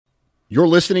You're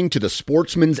listening to the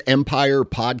Sportsman's Empire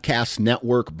Podcast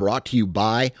Network, brought to you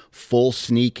by Full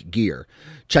Sneak Gear.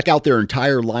 Check out their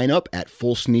entire lineup at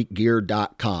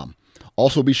fullsneakgear.com.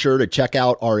 Also be sure to check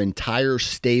out our entire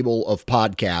stable of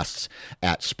podcasts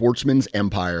at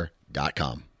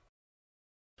sportsmansempire.com.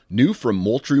 New from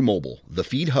Moultrie Mobile, the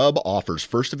Feed Hub offers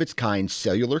first-of-its-kind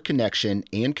cellular connection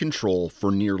and control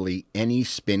for nearly any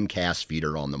spin cast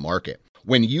feeder on the market.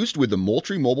 When used with the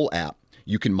Moultrie Mobile app,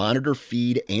 you can monitor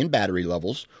feed and battery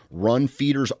levels, run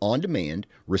feeders on demand,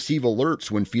 receive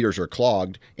alerts when feeders are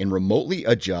clogged, and remotely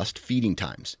adjust feeding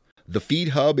times. The Feed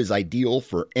Hub is ideal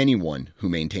for anyone who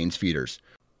maintains feeders.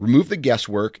 Remove the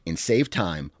guesswork and save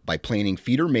time by planning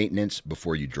feeder maintenance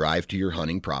before you drive to your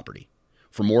hunting property.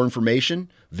 For more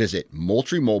information, visit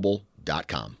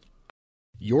MoultrieMobile.com.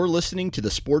 You're listening to the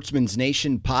Sportsman's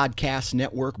Nation Podcast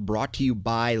Network, brought to you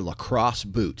by Lacrosse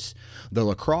Boots. The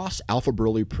Lacrosse Alpha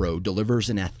Burley Pro delivers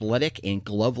an athletic and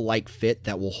glove-like fit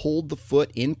that will hold the foot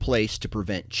in place to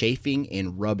prevent chafing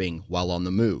and rubbing while on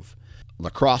the move.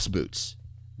 Lacrosse Boots,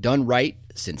 done right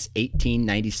since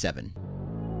 1897.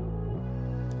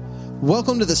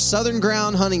 Welcome to the Southern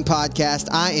Ground Hunting Podcast.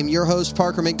 I am your host,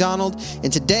 Parker McDonald,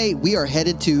 and today we are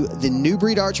headed to the New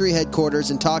Breed Archery headquarters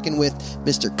and talking with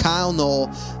Mr. Kyle Knoll,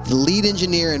 the lead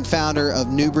engineer and founder of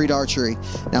New Breed Archery.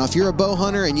 Now, if you're a bow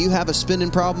hunter and you have a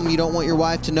spinning problem you don't want your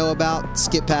wife to know about,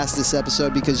 skip past this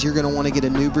episode because you're going to want to get a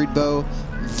New Breed bow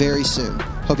very soon.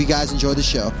 Hope you guys enjoy the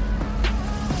show.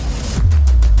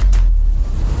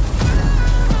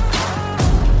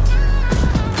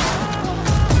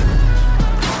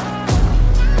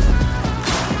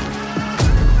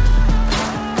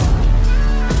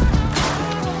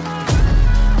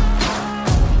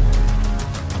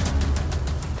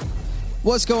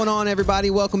 What's going on, everybody?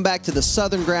 Welcome back to the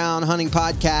Southern Ground Hunting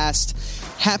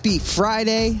Podcast. Happy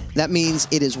Friday. That means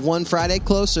it is one Friday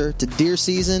closer to deer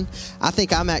season. I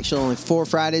think I'm actually only 4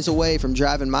 Fridays away from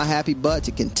driving my happy butt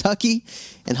to Kentucky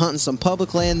and hunting some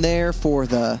public land there for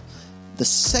the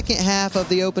second half of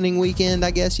the opening weekend, I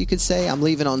guess you could say. I'm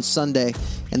leaving on Sunday,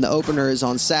 and the opener is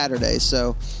on Saturday.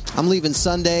 So I'm leaving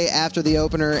Sunday after the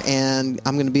opener, and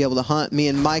I'm going to be able to hunt. Me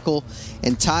and Michael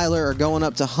and Tyler are going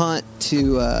up to hunt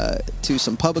to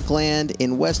some public land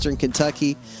in western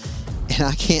Kentucky, and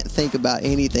I can't think about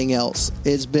anything else.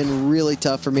 It's been really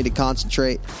tough for me to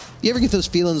concentrate. You ever get those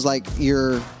feelings like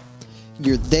you're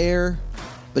there,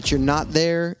 but you're not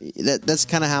there? That's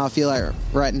kind of how I feel like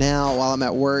right now while I'm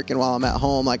at work and while I'm at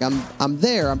home. Like I'm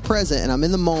there, I'm present, and I'm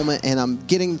in the moment, and I'm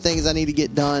getting the things I need to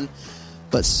get done.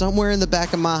 But somewhere in the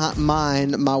back of my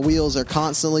mind, my wheels are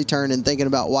constantly turning, thinking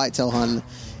about whitetail hunting.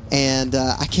 And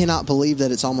I cannot believe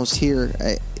that it's almost here.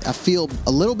 I feel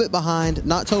a little bit behind,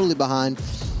 not totally behind.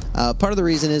 Part of the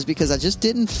reason is because I just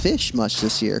didn't fish much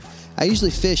this year. I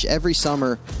usually fish every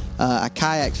summer. I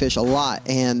kayak fish a lot,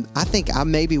 and I think I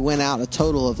maybe went out a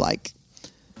total of like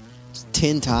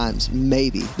 10 times,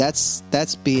 maybe.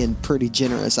 That's being pretty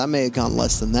generous. I may have gone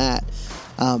less than that.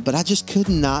 But I just could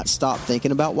not stop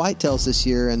thinking about whitetails this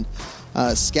year, and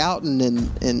scouting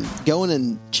and going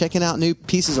and checking out new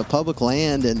pieces of public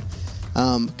land, and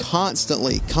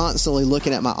constantly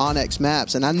looking at my Onyx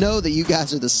maps. And I know that you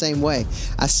guys are the same way.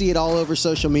 I see it all over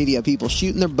social media, people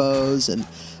shooting their bows and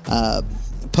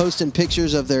posting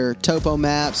pictures of their topo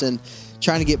maps and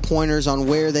trying to get pointers on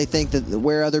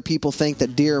where other people think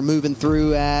that deer are moving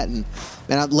through at. And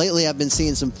lately I've been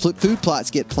seeing some food plots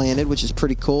get planted, which is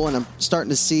pretty cool. And I'm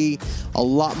starting to see a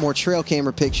lot more trail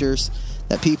camera pictures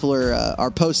that people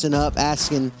are posting up,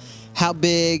 asking how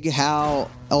big,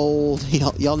 how old.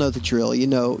 Y'all know the drill. You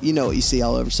know what you see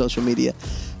all over social media.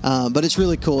 But it's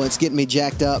really cool. It's getting me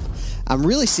jacked up. I'm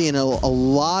really seeing a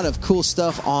lot of cool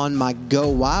stuff on my Go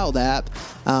Wild app.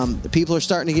 People are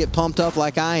starting to get pumped up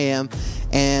like I am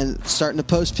and starting to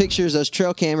post pictures, those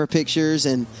trail camera pictures,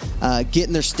 and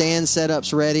getting their stand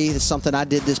setups ready. It's something I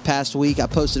did this past week. I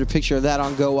posted a picture of that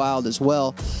on Go Wild as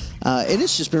well. It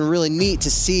has just been really neat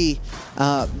to see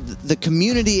the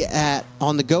community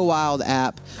on the Go Wild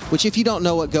app, which, if you don't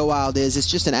know what Go Wild is, it's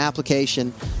just an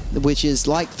application which is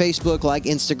like Facebook, like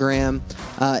Instagram,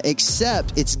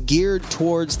 except it's geared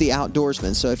towards the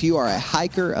outdoorsman. So if you are a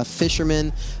hiker, a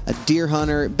fisherman, a deer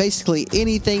hunter, basically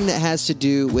anything that has to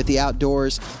do with the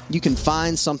outdoors, you can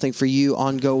find something for you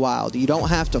on Go Wild. You don't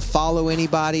have to follow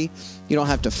anybody. You don't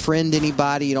have to friend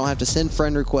anybody. You don't have to send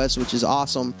friend requests, which is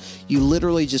awesome. You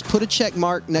literally just put a check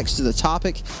mark next to the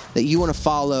topic that you want to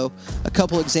follow. A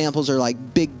couple examples are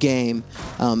like big game,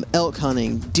 elk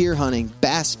hunting, deer hunting,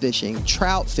 bass fishing,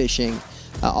 trout fishing,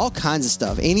 all kinds of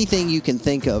stuff. Anything you can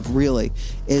think of really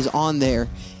is on there.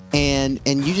 and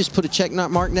you just put a check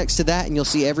mark next to that, and you'll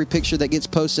see every picture that gets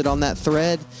posted on that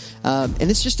thread. And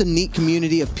it's just a neat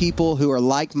community of people who are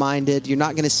like-minded. You're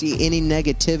not going to see any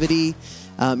negativity.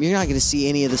 You're not going to see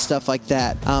any of the stuff like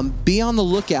that. Be on the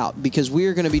lookout, because we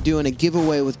are going to be doing a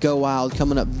giveaway with Go Wild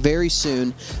coming up very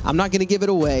soon. I'm not going to give it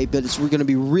away, but we're going to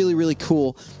be really, really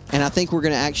cool. And I think we're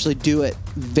going to actually do it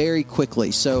very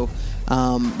quickly. So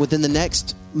within the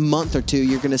next month or two,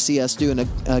 you're going to see us doing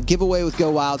a giveaway with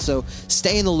Go Wild. So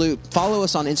stay in the loop. Follow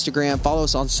us on Instagram. Follow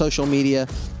us on social media,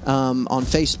 on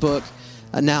Facebook.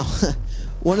 Now,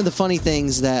 one of the funny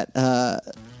things that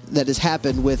has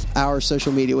happened with our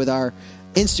social media, with our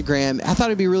Instagram, I thought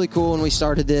it'd be really cool when we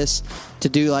started this to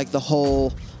do like the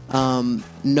whole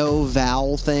no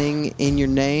vowel thing in your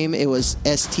name. It was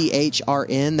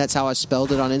STHRN. That's how I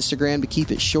spelled it on Instagram to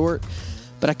keep it short.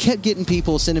 But I kept getting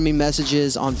people sending me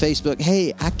messages on Facebook,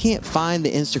 hey, I can't find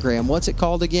the Instagram. What's it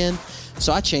called again?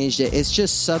 So I changed it. It's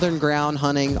just Southern Ground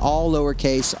Hunting, all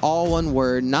lowercase, all one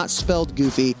word, not spelled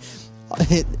goofy.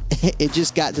 It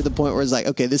just got to the point where it's like,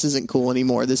 okay, this isn't cool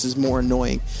anymore. This is more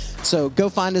annoying. So go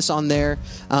find us on there.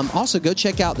 Also, go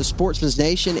check out the Sportsman's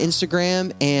Nation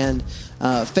Instagram and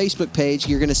Facebook page.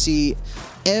 You're going to see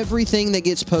everything that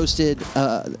gets posted,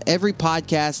 every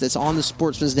podcast that's on the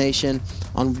Sportsman's Nation,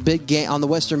 on the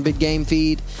Western Big Game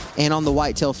feed and on the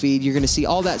Whitetail feed. You're going to see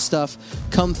all that stuff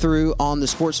come through on the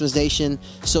Sportsman's Nation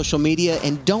social media.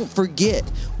 And don't forget,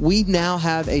 we now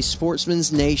have a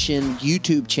Sportsman's Nation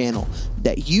YouTube channel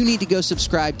that you need to go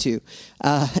subscribe to.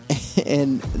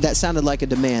 And that sounded like a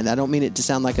demand. I don't mean it to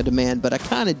sound like a demand, but I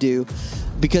kind of do,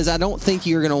 because I don't think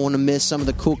you're going to want to miss some of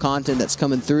the cool content that's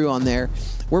coming through on there.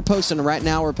 We're posting a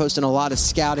lot of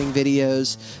scouting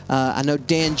videos. I know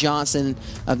Dan Johnson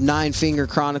of Nine Finger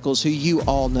Chronicles, who you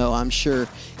all know, I'm sure,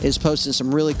 is posting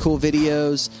some really cool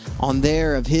videos on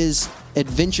there of his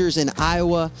adventures in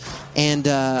Iowa.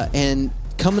 And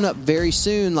coming up very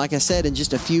soon, like I said, in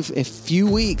just a few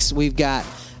weeks, we've got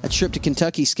a trip to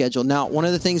Kentucky scheduled. Now, one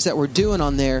of the things that we're doing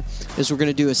on there is we're going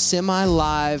to do a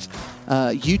semi-live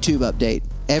YouTube update.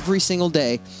 Every single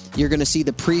day, you're going to see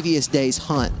the previous day's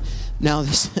hunt. Now,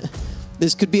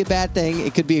 this could be a bad thing.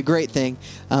 It could be a great thing.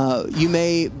 You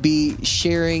may be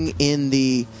sharing in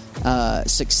the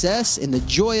success, in the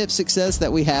joy of success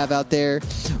that we have out there,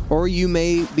 or you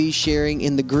may be sharing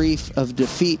in the grief of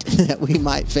defeat that we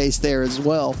might face there as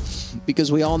well,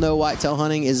 because we all know whitetail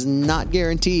hunting is not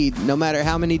guaranteed. No matter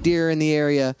how many deer are in the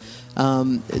area,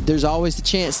 there's always the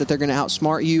chance that they're going to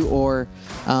outsmart you, or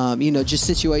just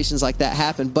situations like that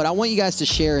happen. But I want you guys to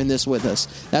share in this with us.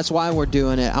 That's why we're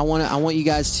doing it. I want you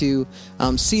guys to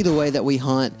see the way that we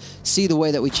hunt, see the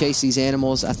way that we chase these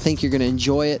animals. I think you're going to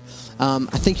enjoy it. I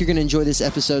think you're going to enjoy this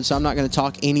episode, so I'm not going to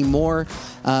talk anymore.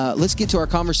 Let's get to our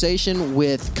conversation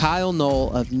with Kyle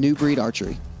Knoll of New Breed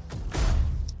Archery.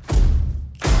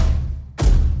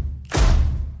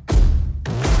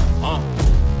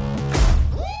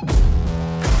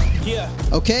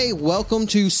 Okay, welcome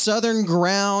to Southern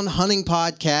Ground Hunting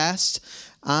Podcast.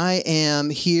 I am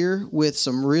here with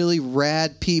some really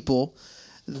rad people,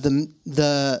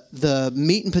 the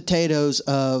meat and potatoes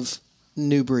of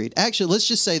New Breed. Actually, let's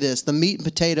just say this, the meat and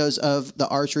potatoes of the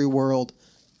archery world,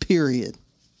 period.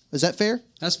 Is that fair?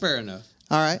 That's fair enough.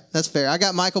 All right, that's fair. I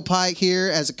got Michael Pike here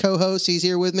as a co-host. He's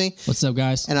here with me. What's up,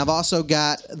 guys? And I've also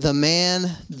got the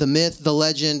man, the myth, the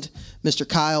legend, Mr.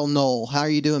 Kyle Knoll. How are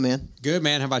you doing, man? Good,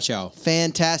 man. How about y'all?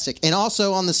 Fantastic. And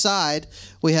also on the side,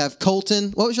 we have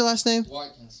Colton. What was your last name?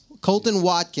 Watkins. Colton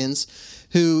Watkins,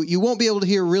 who you won't be able to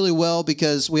hear really well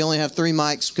because we only have 3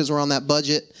 mics because we're on that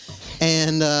budget.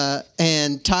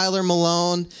 And Tyler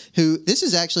Malone, who this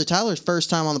is actually Tyler's first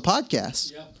time on the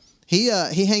podcast. Yep.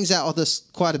 He hangs out with us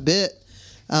quite a bit.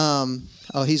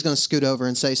 He's going to scoot over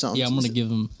and say something. Yeah, I'm going to give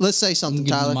him. Let's say something,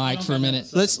 Tyler. Give him the mic for a minute.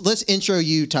 Let's intro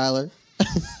you, Tyler. I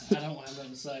don't have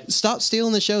nothing to say. Stop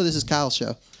stealing the show. This is Kyle's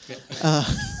show.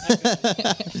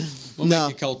 We'll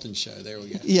make the Colton show. There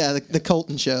we go. Yeah, the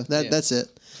Colton show. That's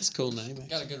it. That's a cool name.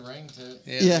 Got a good ring to it.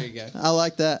 Yeah, there you go. I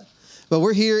like that. But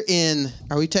we're here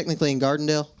are we technically in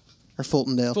Gardendale or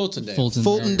Fultondale?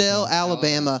 Fultondale,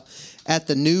 Alabama, at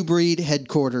the New Breed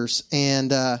headquarters.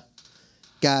 And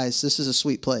guys, this is a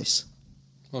sweet place.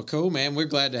 Well, cool, man. We're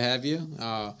glad to have you.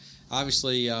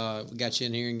 Obviously, we got you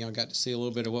in here, and y'all got to see a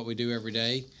little bit of what we do every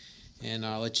day, and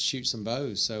let you shoot some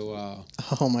bows. So,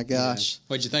 oh my gosh,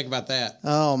 what'd you think about that?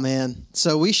 Oh man,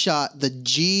 so we shot the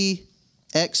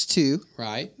GX2,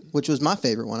 right? Which was my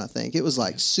favorite one. I think it was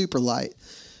like super light.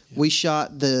 Yeah. We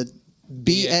shot the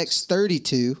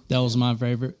BX32. That was my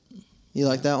favorite. You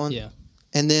like that one? Yeah.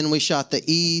 And then we shot the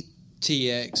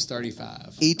ETX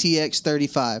 35. ETX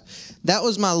 35. That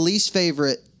was my least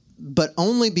favorite but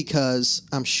only because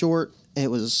I'm short. It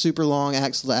was a super long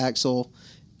axle to axle,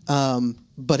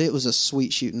 but it was a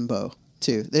sweet shooting bow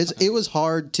too. It was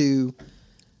hard to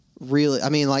really. I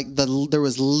mean, like there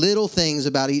was little things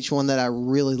about each one that I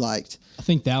really liked. I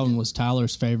think that one was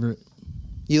Tyler's favorite.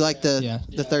 You like the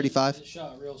Yeah, 35? It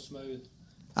shot real smooth.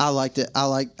 I liked it. I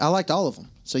liked all of them.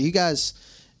 So you guys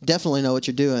definitely know what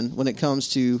you're doing when it comes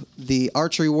to the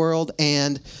archery world.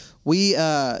 And we,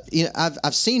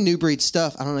 I've seen new breed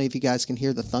stuff. I don't know if you guys can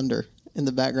hear the thunder in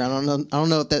the background. I don't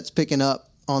know if that's picking up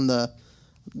on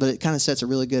but it kind of sets a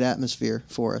really good atmosphere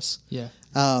for us. Yeah.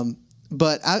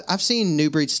 But I've seen new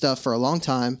breed stuff for a long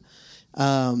time.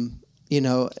 Had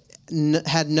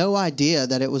no idea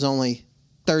that it was only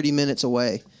 30 minutes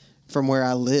away from where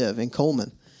I live in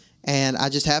Coleman. And I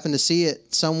just happened to see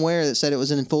it somewhere that said it was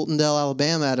in Fultondale,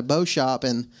 Alabama at a bow shop.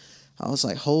 And I was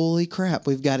like, holy crap,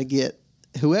 we've got to get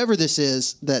whoever this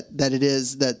is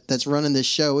that's running this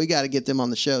show. We got to get them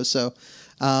on the show. So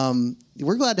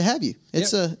we're glad to have you.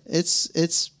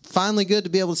 It's finally good to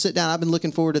be able to sit down. I've been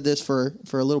looking forward to this for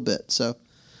a little bit. So,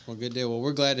 well, good deal. Well,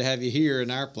 we're glad to have you here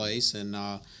in our place. And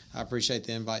I appreciate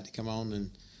the invite to come on and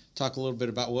talk a little bit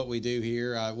about what we do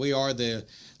here. We are the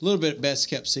little bit best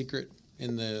kept secret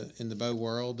in the bow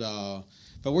world,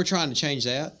 but we're trying to change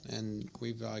that, and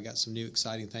we've got some new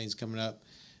exciting things coming up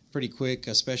pretty quick,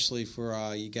 especially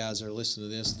for you guys that are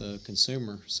listening to this, the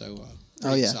consumer. So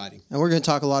exciting. And we're going to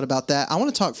talk a lot about that. I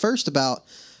want to talk first about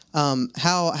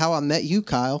how I met you,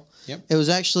 Kyle. Yep. It was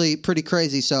actually pretty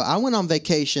crazy. So I went on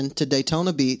vacation to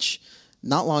Daytona Beach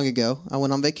not long ago. I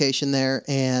went on vacation there,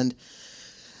 and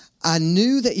I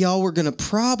knew that y'all were going to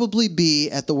probably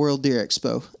be at the World Deer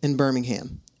Expo in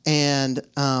Birmingham. And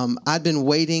I'd been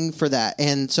waiting for that.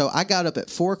 And so I got up at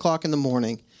 4 o'clock in the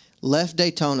morning, left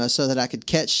Daytona so that I could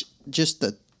catch just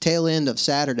the tail end of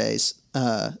Saturday's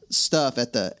stuff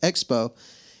at the expo.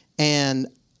 And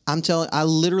I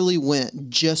literally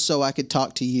went just so I could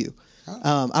talk to you.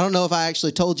 I don't know if I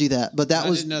actually told you that, but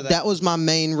that was my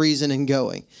main reason in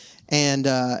going. And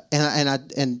I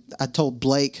told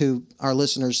Blake, who our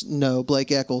listeners know,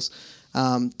 Blake Eccles,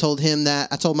 told him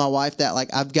that. I told my wife that,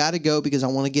 like, I've got to go because I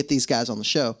want to get these guys on the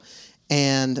show.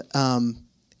 And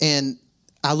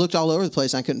I looked all over the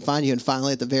place. And I couldn't find you. And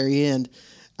finally, at the very end,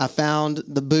 I found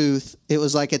the booth. It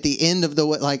was like at the end of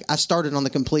I started on the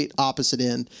complete opposite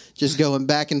end, just going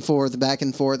back and forth,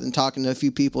 and talking to a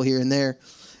few people here and there.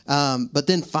 But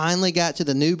then finally got to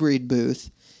the New Breed booth.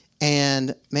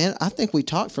 And, man, I think we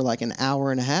talked for like an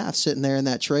hour and a half sitting there in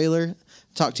that trailer.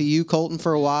 Talked to you, Colton,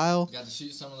 for a while. Got to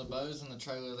shoot some of the bows in the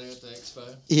trailer there at the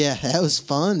expo. Yeah, that was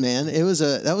fun, man.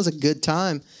 That was a good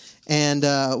time. And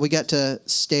we got to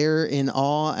stare in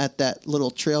awe at that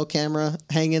little trail camera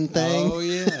hanging thing. Oh,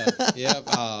 yeah.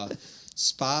 Yep.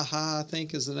 Spy High, I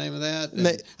think, is the name of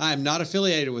that. I am not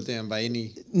affiliated with them by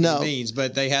any means,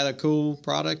 but they had a cool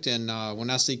product. And when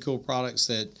I see cool products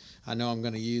that I know I'm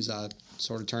going to use, I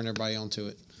sort of turn everybody onto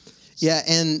it. Yeah,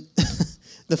 and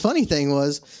the funny thing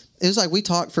was, it was like we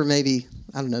talked for maybe,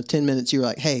 10 minutes. You were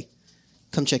like, hey,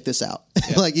 come check this out.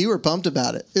 Yeah. Like, you were pumped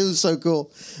about it. It was so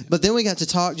cool. But then we got to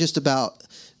talk just about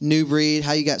New Breed,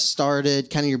 how you got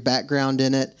started, kind of your background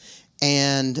in it.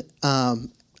 And I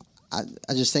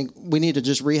just think we need to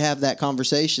just rehab that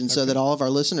conversation so that all of our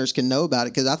listeners can know about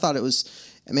it. Because I thought it was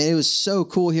so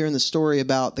cool hearing the story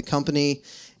about the company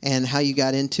and how you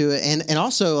got into it. And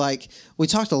also, like, we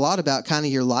talked a lot about kind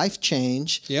of your life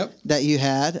change that you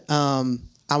had.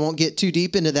 I won't get too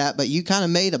deep into that, but you kind of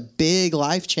made a big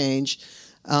life change,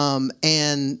 and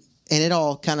it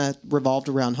all kind of revolved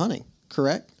around hunting,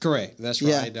 correct? Correct. That's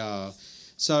right. Yeah.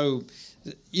 So,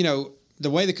 the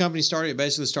way the company started, it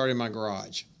basically started in my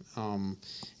garage.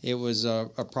 It was a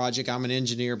project. I'm an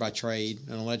engineer by trade,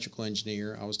 an electrical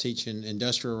engineer. I was teaching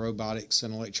industrial robotics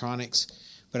and electronics,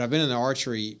 but I've been in the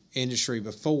archery industry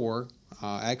before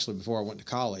I went to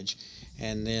college.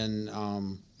 And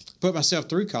then put myself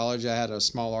through college. I had a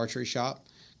small archery shop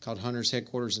called Hunter's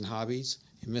Headquarters and Hobbies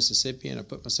in Mississippi, and I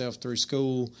put myself through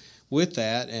school with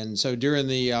that. And so during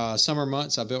the summer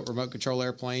months, I built remote control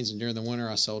airplanes, and during the winter,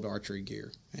 I sold archery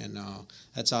gear. And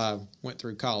that's how I went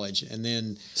through college. And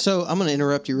then, so I'm going to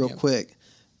interrupt you real quick.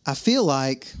 I feel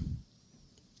like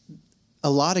a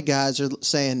lot of guys are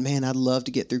saying, man, I'd love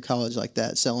to get through college like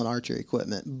that, selling archery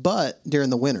equipment, but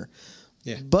during the winter.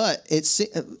 Yeah. But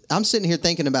I'm sitting here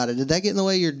thinking about it. Did that get in the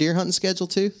way of your deer hunting schedule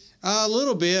too? A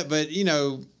little bit, but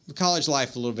college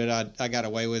life a little bit. I got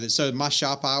away with it. So my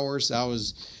shop hours, I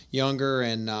was younger,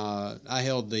 and I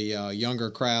held the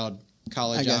younger crowd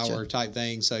college hour type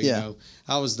thing. So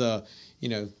I was the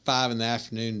 5 in the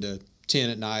afternoon to 10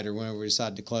 at night or whenever we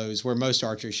decide to close, where most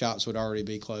archery shops would already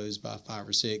be closed by 5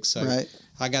 or 6. So Right.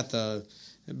 I got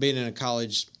being in a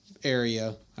college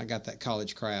area, I got that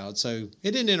college crowd. So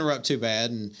it didn't interrupt too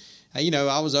bad. And,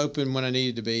 I was open when I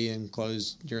needed to be and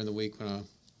closed during the week when I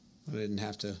didn't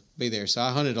have to be there. So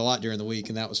I hunted a lot during the week,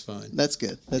 and that was fun. That's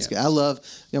good. That's Yeah. good. I love,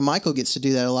 Michael gets to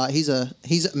do that a lot.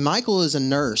 Michael is a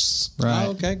nurse. Right.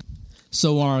 Oh, okay.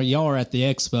 So while y'all were at the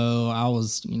expo, I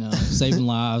was, saving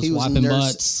lives, He was wiping nurse-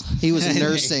 butts. He was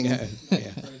nursing. Yeah.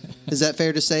 Is that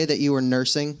fair to say that you were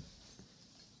nursing?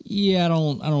 Yeah, I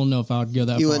don't know if I would go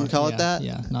that You far. wouldn't call it Yeah, that?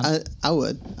 Yeah. Not, I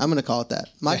would. I'm going to call it that.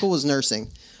 Michael was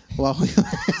nursing. While we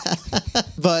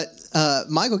but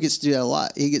Michael gets to do that a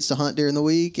lot. He gets to hunt during the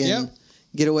week and Yep.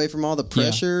 get away from all the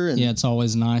pressure. Yeah. And Yeah, it's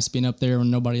always nice being up there when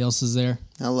nobody else is there.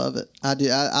 I love it. I do.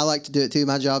 I like to do it too.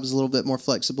 My job is a little bit more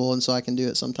flexible, and so I can do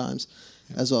it sometimes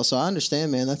as well. So I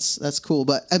understand, man. That's cool.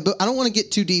 But I don't want to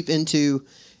get too deep into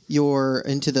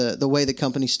the way the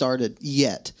company started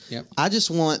yet. Yep. I just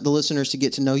want the listeners to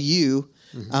get to know you,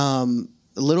 a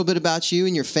little bit about you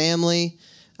and your family,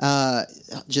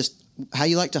 just how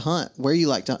you like to hunt, where you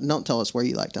like to. Don't tell us where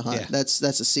you like to hunt. Yeah. That's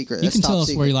a secret. You That's can top tell us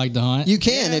secret. where you like to hunt. You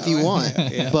can if you Yeah, want,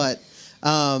 yeah. but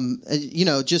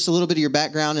just a little bit of your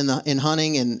background in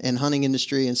hunting and hunting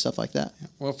industry and stuff like that.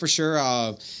 Well, for sure.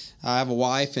 I have a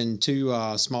wife and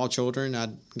 2 small children. I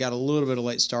got a little bit of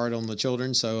late start on the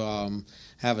children, so I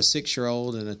have a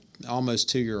 6-year-old and an almost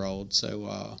 2-year-old.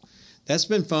 So that's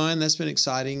been fun. That's been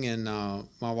exciting, and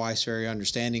my wife's very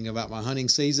understanding about my hunting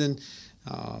season.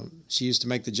 She used to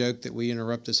make the joke that we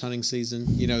interrupt this hunting season,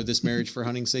 this marriage for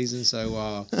hunting season.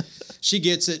 So she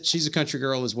gets it. She's a country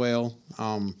girl as well.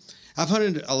 I've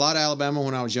hunted a lot of Alabama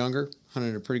when I was younger,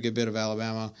 hunted a pretty good bit of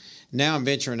Alabama. Now I'm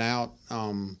venturing out.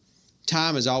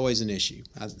 Time is always an issue.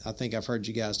 I think I've heard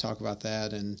you guys talk about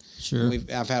that, and Sure.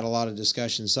 I've had a lot of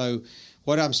discussion. So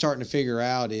what I'm starting to figure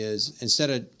out is instead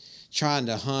of trying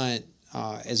to hunt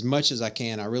as much as I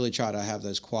can, I really try to have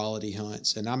those quality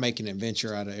hunts, and I make an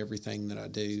adventure out of everything that I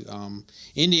do.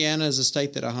 Indiana is a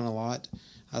state that I hunt a lot.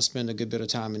 I spend a good bit of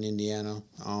time in Indiana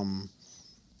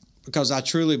because I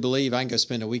truly believe I can go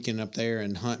spend a weekend up there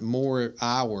and hunt more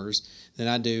hours than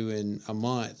I do in a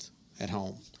month at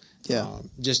home. Yeah.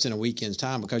 Just in a weekend's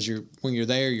time, because when you're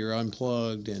there, you're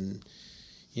unplugged, and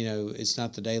it's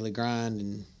not the daily grind,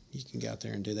 and you can get out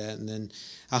there and do that. And then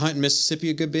I hunt in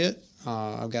Mississippi a good bit.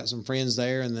 I've got some friends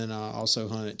there, and then I also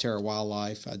hunt at Terra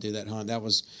Wildlife. I do that hunt. That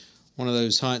was one of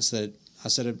those hunts that I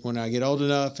said when I get old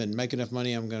enough and make enough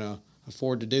money, I'm going to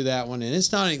afford to do that one. And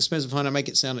it's not an expensive hunt. I make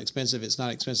it sound expensive. It's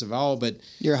not expensive at all, but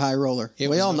You're a high roller.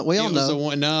 We all know.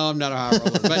 No, I'm not a high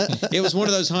roller, but it was one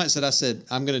of those hunts that I said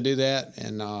I'm going to do that,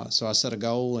 and so I set a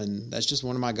goal, and that's just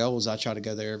one of my goals. I try to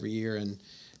go there every year, and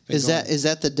Is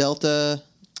that the Delta?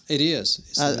 it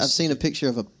is? I've seen a picture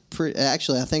of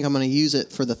actually, I think I'm going to use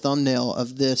it for the thumbnail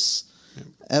of this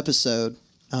episode.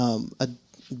 A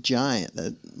giant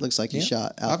that looks like you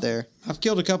shot out there. I've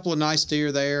killed a couple of nice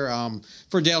deer there.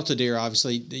 For Delta deer,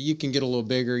 obviously, you can get a little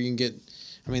bigger. You can get,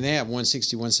 they have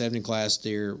 160, 170 class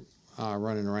deer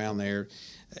running around there.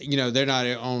 They're not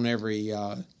on every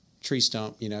tree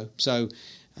stump, So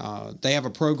they have a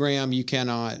program.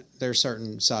 There's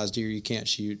certain size deer you can't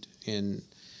shoot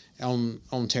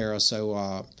on Terra.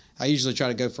 So I usually try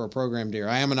to go for a program deer.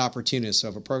 I am an opportunist, so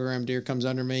if a program deer comes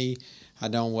under me, I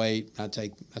don't wait. I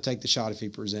take the shot if he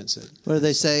presents it. What do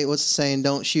they say? What's the saying?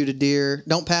 Don't shoot a deer.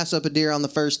 Don't pass up a deer on the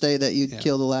first day that you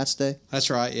kill the last day. That's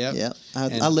right. Yep. Yeah,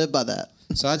 I live by that.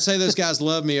 So I'd say those guys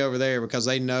love me over there because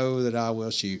they know that I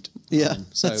will shoot. Yeah,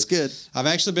 So that's good. I've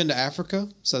actually been to Africa,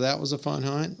 so that was a fun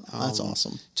hunt. That's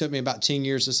awesome. Took me about 10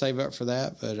 years to save up for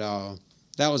that, but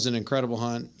that was an incredible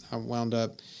hunt. I wound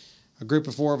up, a group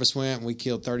of 4 of us went, and we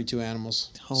killed 32 animals.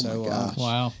 Oh, my gosh.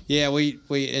 Wow. Yeah, we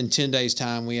in 10 days'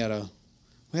 time we had a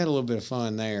little bit of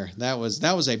fun there. That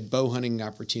was a bow hunting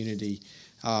opportunity.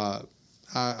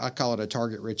 I call it a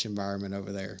target-rich environment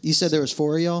over there. You said there was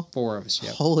 4 of y'all? 4 of us,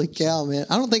 yeah. Holy cow, man.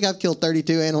 I don't think I've killed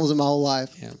 32 animals in my whole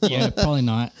life. Yeah. Yeah, probably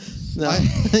not. No.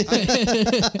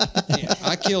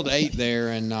 I killed 8 there,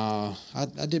 and I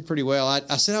did pretty well.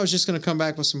 I said I was just going to come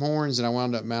back with some horns, and I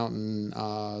wound up mounting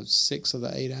 6 of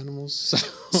the 8 animals.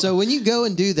 So when you go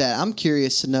and do that, I'm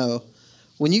curious to know,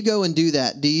 when you go and do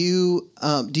that, do you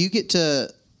get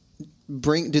to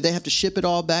do they have to ship it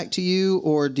all back to you,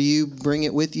 or do you bring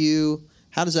it with you?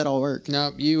 How does that all work?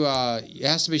 No, it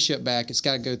has to be shipped back. It's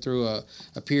got to go through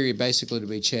a period basically to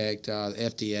be checked. The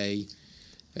FDA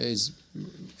is,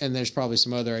 and there's probably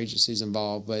some other agencies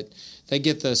involved, but they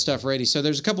get the stuff ready. So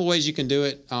there's a couple of ways you can do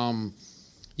it.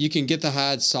 you can get the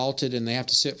hides salted and they have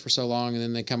to sit for so long, and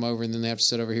then they come over and then they have to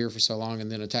sit over here for so long,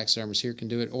 and then a taxidermist here can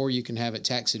do it. Or you can have it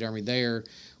taxidermy there,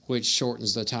 which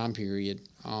shortens the time period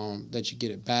that you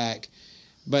get it back.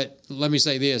 But let me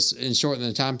say this, in shortening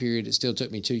the time period, it still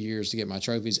took me 2 years to get my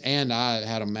trophies, and I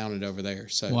had them mounted over there.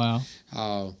 So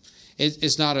wow.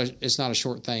 It's not a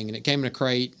short thing, and it came in a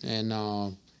crate,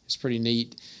 and it's pretty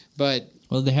neat. But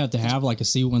well, they have to have like a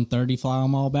C-130 fly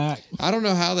them all back. I don't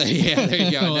know how they. Yeah, there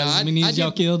you go. No, As many as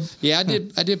y'all killed. Yeah, I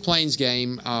did plains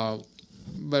game,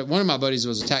 but one of my buddies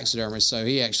was a taxidermist, so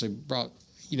he actually brought.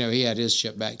 He had his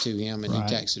ship back to him, and Right.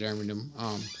 he taxidermied them.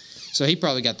 So he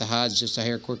probably got the hides just a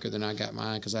hair quicker than I got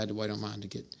mine because I had to wait on mine to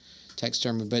get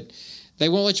taxidermy. But they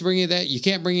won't let you bring any of that. You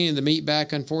can't bring any of the meat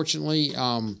back, unfortunately.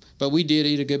 But we did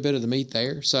eat a good bit of the meat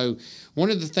there. So one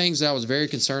of the things that I was very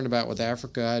concerned about with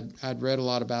Africa, I'd read a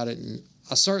lot about it, and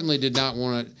I certainly did not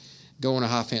want to go on a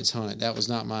high fence hunt. That was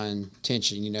not my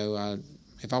intention.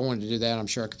 If I wanted to do that, I'm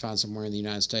sure I could find somewhere in the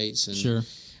United States. And Sure.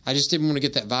 I just didn't want to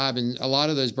get that vibe. And a lot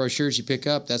of those brochures you pick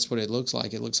up, that's what it looks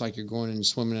like. It looks like you're going and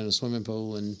swimming in a swimming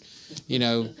pool, and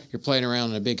you're playing around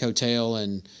in a big hotel,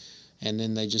 and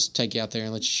then they just take you out there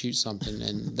and let you shoot something.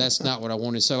 And that's not what I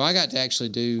wanted. So I got to actually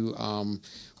do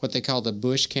what they call the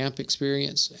bush camp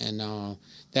experience, and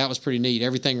that was pretty neat.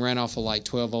 Everything ran off of like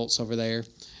 12 volts over there.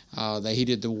 They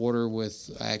heated the water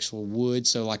with actual wood.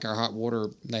 So like our hot water,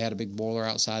 they had a big boiler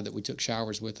outside that we took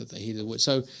showers with that they heated the wood.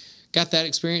 So got that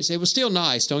experience. It was still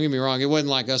nice. Don't get me wrong. It wasn't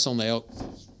like us on the elk,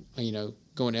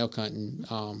 going elk hunting.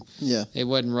 Yeah. It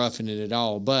wasn't roughing it at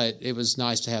all, but it was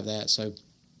nice to have that. So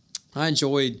I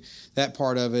enjoyed that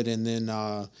part of it. And then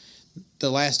the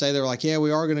last day they were like, yeah,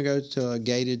 we are going to go to a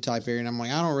gated type area. And I'm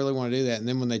like, I don't really want to do that. And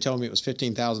then when they told me it was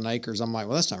 15,000 acres, I'm like,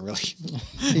 well, that's not really,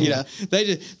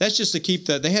 that's just to keep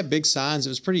they had big signs. It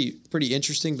was pretty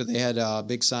interesting, but they had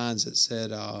big signs that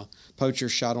said, poacher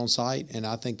shot on sight. And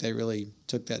I think they really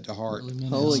took that to heart.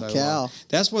 Holy cow.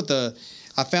 That's what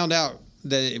I found out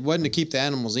that it wasn't to keep the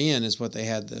animals in is what they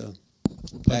had the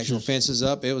actual fences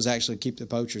up. It was actually to keep the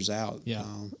poachers out. Yeah.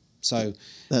 So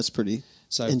That's pretty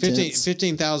so intense.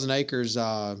 15,000 acres,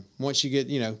 once you get,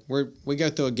 we go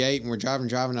through a gate and we're driving.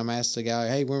 I'm asked the guy,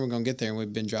 hey, when are we going to get there? And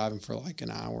we've been driving for like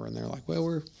an hour. And they're like,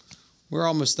 well, we're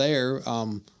almost there.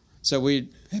 So we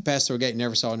had passed through a gate and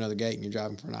never saw another gate, and you're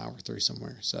driving for an hour through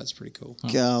somewhere. So that's pretty cool.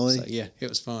 Golly. So, yeah, it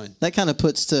was fun. That kind of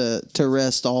puts to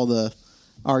rest all the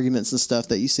arguments and stuff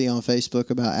that you see on Facebook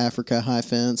about Africa high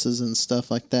fences and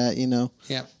stuff like that,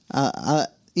 Yeah.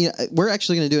 We're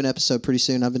actually going to do an episode pretty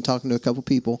soon. I've been talking to a couple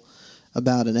people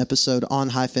about an episode on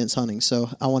high fence hunting. So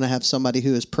I want to have somebody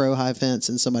who is pro high fence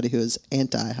and somebody who is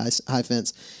anti high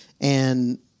fence,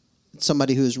 and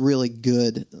somebody who is really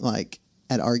good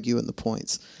at arguing the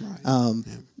points. Right.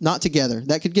 Not together.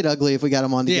 That could get ugly if we got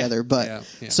them on together. But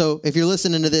so if you're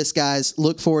listening to this, guys,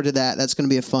 look forward to that. That's going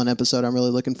to be a fun episode. I'm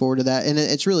really looking forward to that. And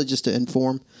it's really just to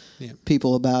inform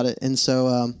people about it. And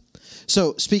so,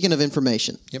 so speaking of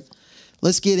information,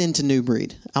 let's get into New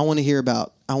Breed. I want to hear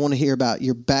about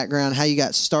your background, how you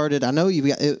got started. I know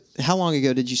how long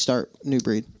ago did you start New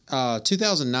Breed?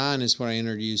 2009 is when I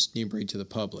introduced New Breed to the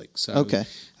public. So okay.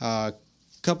 A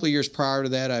couple of years prior to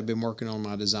that, I'd been working on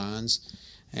my designs.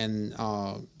 And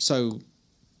so,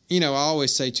 I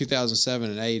always say 2007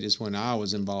 and 2008 is when I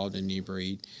was involved in New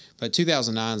Breed. But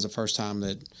 2009 is the first time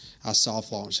that I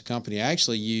soft launched the company. I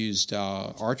actually used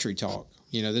Archery Talk.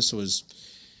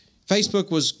 Facebook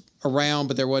was around,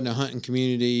 but there wasn't a hunting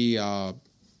community. I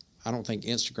don't think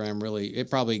Instagram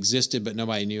it probably existed, but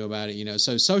nobody knew about it,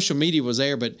 So social media was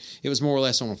there, but it was more or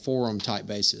less on a forum type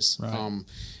basis. Right.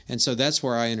 And so that's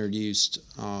where I introduced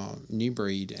New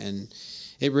Breed. And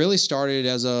it really started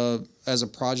as a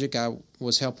project. I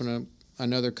was helping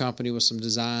another company with some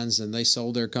designs, and they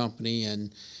sold their company,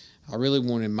 and I really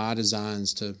wanted my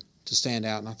designs to stand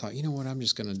out. And I thought, you know what, I'm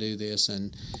just going to do this.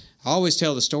 And I always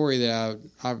tell the story that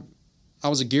I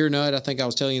was a gear nut. I think I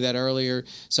was telling you that earlier.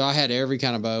 So I had every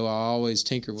kind of bow. I always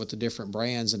tinkered with the different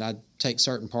brands, and I'd take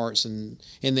certain parts, and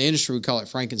in the industry we call it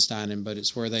Frankensteining, but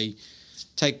it's where they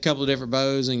take a couple of different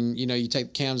bows, and you take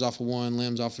the cams off of one,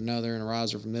 limbs off another, and a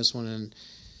riser from this one. And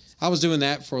I was doing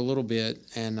that for a little bit,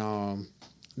 and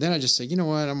then I just said, you know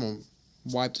what, I'm gonna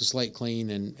wipe the slate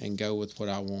clean and go with what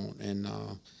I want. And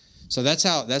so that's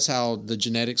how the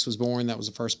Genetics was born. That was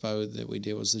the first bow that we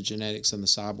did, was the Genetics and the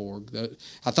Cyborg.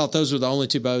 I thought those were the only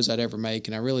two bows I'd ever make,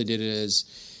 and I really did it as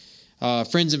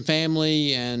friends and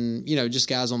family, and just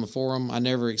guys on the forum. I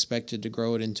never expected to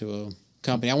grow it into a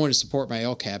company. I wanted to support my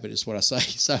elk habit, is what I say.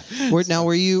 So now,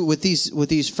 were you with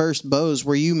these first bows?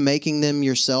 Were you making them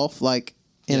yourself, like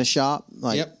in a shop?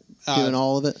 Like, yep. doing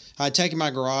all of it? I'd taken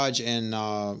my garage and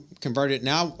converted it.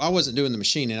 Now, I wasn't doing the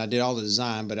machining. I did all the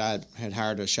design, but I had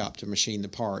hired a shop to machine the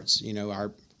parts.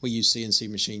 We use CNC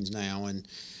machines now, and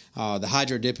the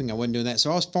hydro dipping, I wasn't doing that.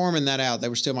 So I was farming that out. They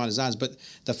were still my designs. But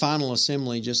the final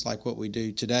assembly, just like what we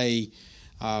do today,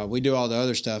 we do all the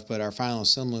other stuff, but our final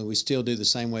assembly, we still do the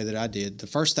same way that I did. The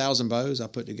first 1,000 bows I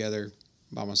put together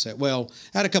by myself. Well,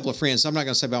 I had a couple of friends, so I'm not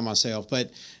going to say by myself, but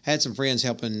I had some friends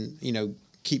helping,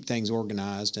 keep things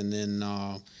organized. And then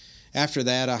after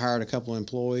that, I hired a couple of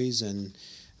employees. And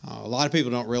a lot of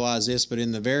people don't realize this, but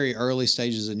in the very early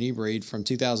stages of New Breed, from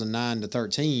 2009 to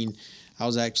 13, I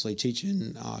was actually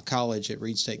teaching college at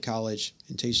Reed State College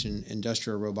and teaching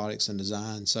industrial robotics and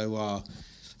design. So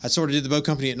I sort of did the bow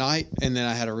company at night, and then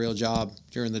I had a real job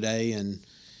during the day, and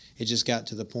it just got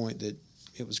to the point that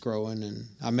it was growing. And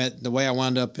the way I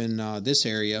wound up in this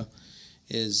area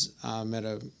is I met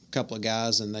a couple of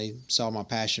guys, and they saw my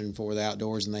passion for the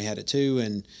outdoors, and they had it too.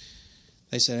 And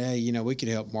they said, hey, we could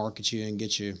help market you and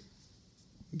get you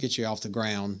off the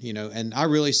ground, And I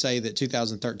really say that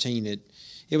 2013,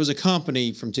 it was a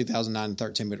company from 2009 to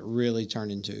 13, but it really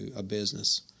turned into a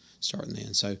business starting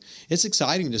then. So it's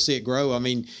exciting to see it grow. I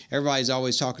mean, everybody's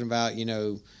always talking about,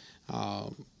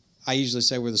 I usually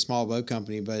say we're the small bow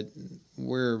company, but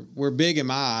we're big in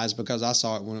my eyes because I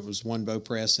saw it when it was one bow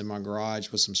press in my garage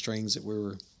with some strings that we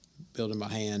were building by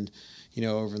hand,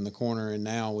 over in the corner. And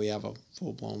now we have a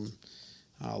full-blown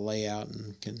layout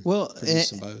and can produce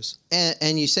some bows.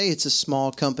 And you say it's a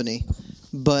small company,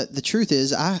 but the truth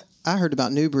is I heard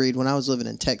about New Breed when I was living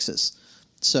in Texas.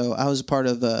 So I was a part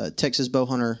of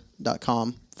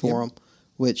TexasBowhunter.com forum,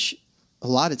 which a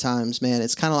lot of times, man,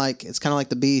 it's kind of like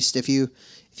the beast. If you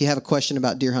have a question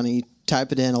about deer hunting, you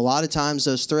type it in. A lot of times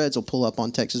those threads will pull up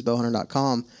on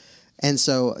TexasBowhunter.com. And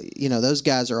so, those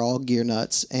guys are all gear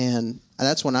nuts. And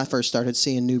that's when I first started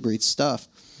seeing New Breed stuff.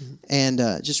 And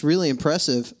just really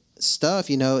impressive stuff,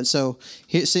 And so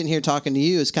sitting here talking to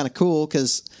you is kind of cool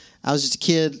because I was just a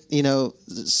kid,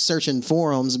 searching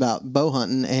forums about bow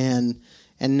hunting.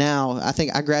 And now I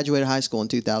think I graduated high school in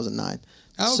 2009.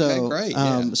 Oh, so, okay,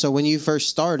 great. So when you first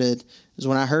started is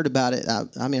when I heard about it.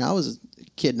 I was a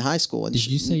kid in high school. And Did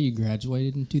you say you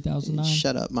graduated in 2009?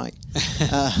 Shut up, Mike.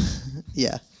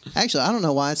 Yeah. Actually, I don't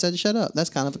know why I said shut up. That's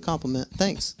kind of a compliment.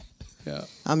 Thanks. Yeah.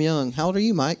 I'm young. How old are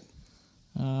you, Mike?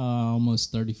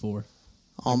 Almost 34.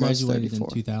 Almost I graduated 34.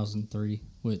 in 2003,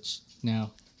 which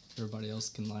now everybody else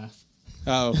can laugh.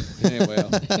 Oh, yeah, well,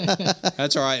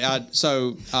 that's all right.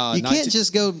 You can't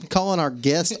just go calling our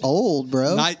guest old,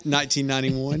 bro.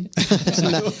 1991.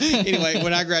 So, anyway,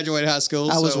 when I graduated high school,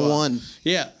 I was one.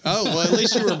 Yeah. Oh, well, at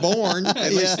least you were born.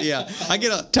 At least, yeah.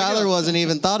 Tyler wasn't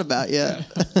even thought about yet.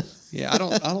 Yeah, I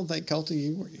don't think Colton,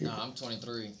 you were. No, I'm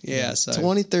 23. Yeah, so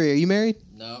 23. Are you married?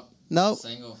 Nope. Nope.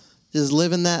 Single. Just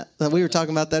living that. We were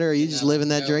talking about that earlier. You just living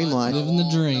that dream life. Living the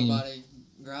dream. Nobody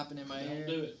griping in my ear.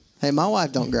 Do it. Hey, my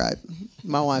wife don't gripe.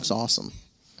 My wife's awesome.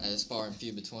 It's far and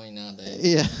few between nowadays.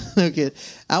 Yeah, no kid.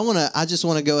 I just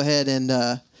want to go ahead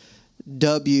and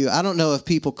dub you. I don't know if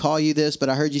people call you this, but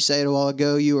I heard you say it a while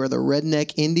ago. You are the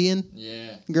redneck Indian.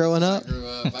 Yeah. Growing up.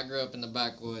 I grew up in the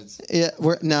backwoods. Yeah.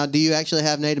 Now, do you actually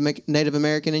have Native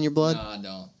American in your blood? No, I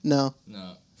don't. No.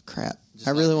 No. Crap.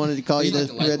 I really wanted to call you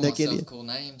the redneck Indian. Cool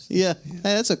names. Yeah. Hey,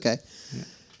 that's okay.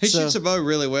 he shoots a bow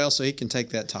really well, so he can take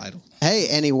that title. Hey,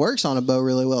 and he works on a bow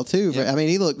really well too. Yeah. I mean,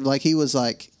 he looked like he was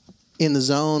like in the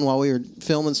zone while we were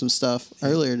filming some stuff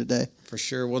earlier today. For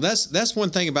sure. Well, that's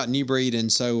one thing about New Breed,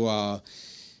 and so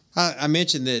I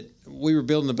mentioned that we were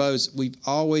building the bows. We've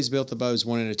always built the bows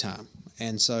one at a time,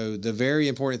 and so the very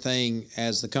important thing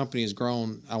as the company has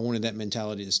grown, I wanted that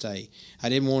mentality to stay. I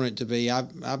didn't want it to be.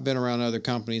 I've been around other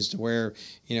companies to where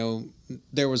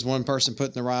there was one person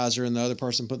putting the riser and the other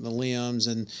person putting the limbs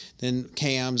and then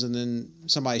cams and then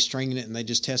somebody stringing it and they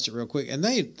just test it real quick and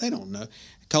they don't know.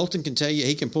 Colton can tell you,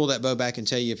 he can pull that bow back and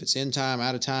tell you if it's in time,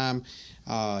 out of time.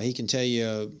 He can tell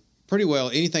you pretty well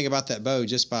anything about that bow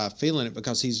just by feeling it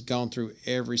because he's gone through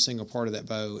every single part of that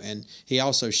bow and he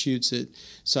also shoots it.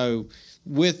 So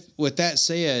with that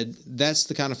said, that's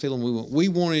the kind of feeling we want. We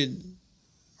wanted,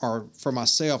 or for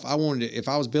myself, I wanted, if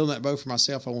I was building that bow for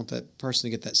myself, I want that person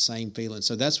to get that same feeling.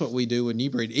 So that's what we do with New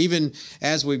Breed. Even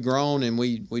as we've grown and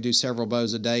we do several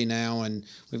bows a day now and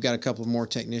we've got a couple of more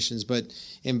technicians, but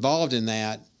involved in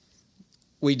that,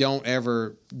 we don't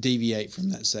ever deviate from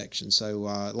that section.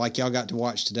 So like y'all got to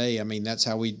watch today, I mean, that's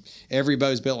how every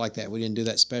bow's built like that. We didn't do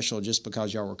that special just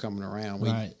because y'all were coming around.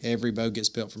 Right. Every bow gets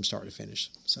built from start to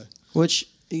finish. So, which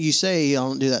you say you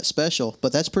don't do that special,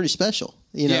 but that's pretty special.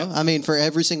 You know, Yeah. I mean, for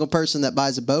every single person that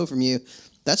buys a bow from you,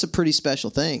 that's a pretty special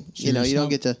thing. Sure, You know, it's you don't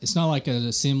not- get to. It's not like an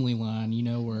assembly line, you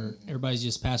know, where everybody's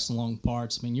just passing along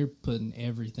parts. I mean, you're putting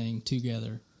everything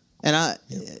together. And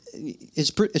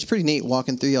it's pretty neat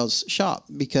walking through y'all's shop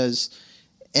because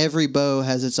every bow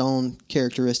has its own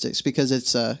characteristics because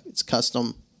it's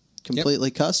custom,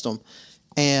 completely custom.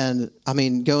 And I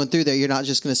mean, going through there, you're not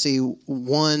just going to see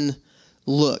one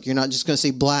look. You're not just going to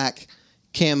see black,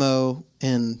 camo,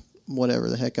 and whatever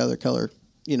the heck other color.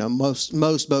 You know,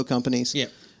 most bow companies make.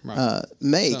 Some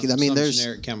there's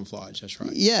generic camouflage. That's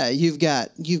right. Yeah, you've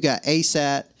got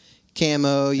ASAT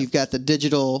camo. You've got the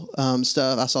digital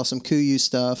stuff. I saw some Kuiu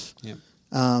stuff. Yep.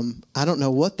 I don't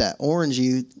know what that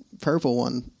orangey purple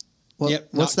one.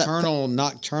 What's Nocturnal.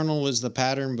 Nocturnal is the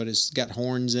pattern, but it's got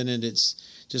horns in it.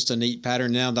 It's just a neat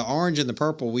pattern. Now the orange and the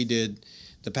purple, we did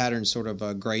the pattern sort of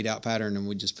a grayed out pattern, and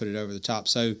we just put it over the top.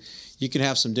 So you can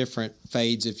have some different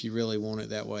fades if you really want it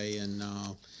that way. And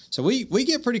so we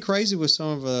get pretty crazy with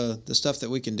some of the stuff that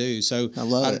we can do. So I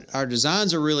love it. Our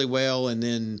designs are really well, and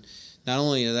then not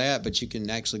only that, but you can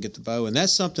actually get the bow, and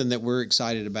that's something that we're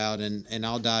excited about. And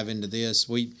I'll dive into this.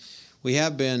 We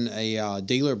have been a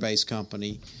dealer-based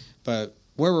company, but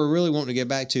where we're really wanting to get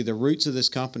back to, the roots of this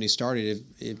company started,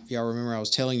 if y'all remember, I was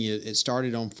telling you, it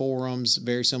started on forums,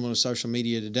 very similar to social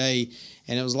media today,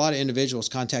 and it was a lot of individuals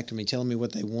contacting me, telling me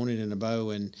what they wanted in a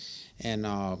bow and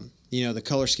you know, the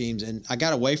color schemes. And I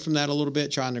got away from that a little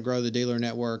bit, trying to grow the dealer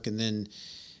network, and then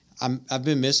I've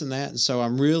been missing that. And so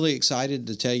I'm really excited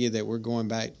to tell you that we're going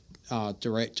back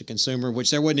direct to consumer,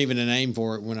 which there wasn't even a name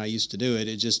for it when I used to do it.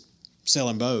 It just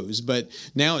selling bows, but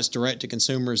now it's direct to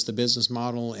consumer is the business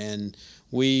model, and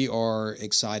we are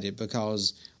excited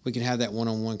because we can have that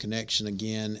one-on-one connection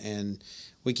again, and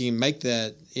we can make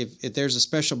that if there's a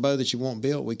special bow that you want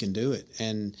built, we can do it.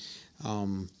 And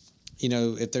you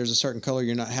know, if there's a certain color,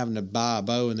 you're not having to buy a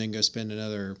bow and then go spend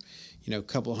another, you know,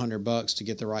 couple of $100 to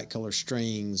get the right color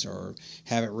strings or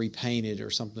have it repainted or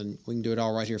something. We can do it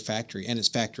all right here factory, and it's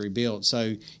factory built, so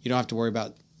you don't have to worry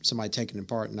about somebody taking it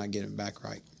apart and not getting it back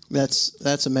right.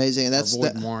 That's amazing. And that's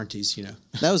avoiding warranties, you know.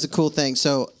 That was the cool thing.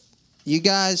 So you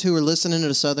guys who are listening to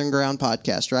the Southern Ground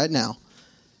podcast right now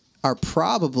are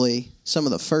probably some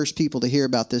of the first people to hear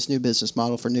about this new business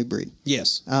model for New Breed.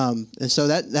 Yes. And so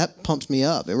that pumps me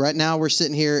up. Right now we're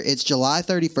sitting here. It's July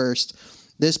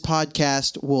 31st. This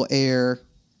podcast will air.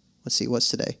 Let's see, what's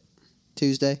today?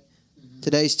 Tuesday. Mm-hmm.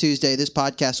 Today's Tuesday. This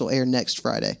podcast will air next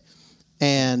Friday.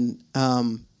 And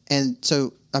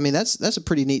so I mean that's a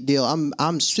pretty neat deal.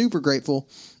 I'm super grateful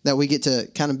that we get to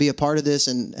kind of be a part of this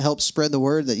and help spread the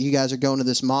word that you guys are going to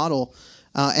this model.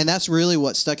 And that's really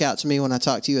what stuck out to me when I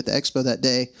talked to you at the expo that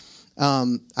day.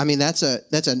 I mean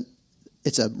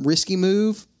it's a risky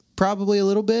move, probably a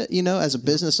little bit, you know, as a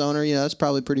business owner, you know, it's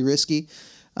probably pretty risky.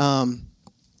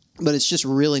 But it's just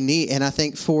really neat, and I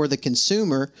think for the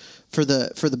consumer, for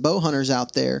the bow hunters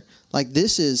out there,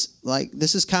 this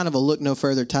is kind of a look no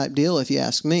further type deal, if you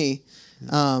ask me,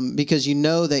 because you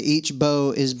know that each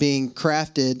bow is being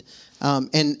crafted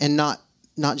and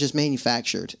not just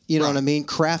manufactured. You know what I mean?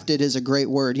 Crafted is a great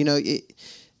word. You know,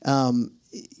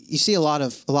 you see a lot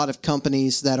of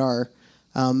companies that are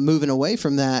moving away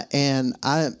from that, and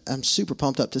I'm super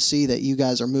pumped up to see that you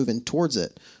guys are moving towards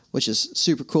it, which is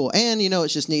super cool. And, you know,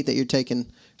 it's just neat that you're taking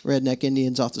redneck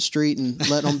Indians off the street and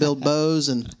letting them build bows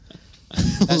and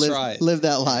live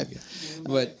that life.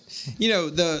 But, you know,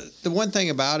 the one thing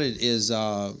about it is,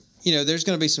 you know, there's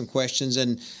going to be some questions,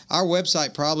 and our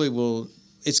website probably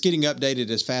it's getting updated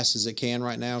as fast as it can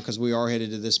right now because we are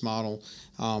headed to this model.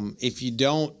 If you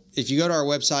go to our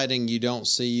website and you don't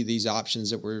see these options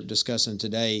that we're discussing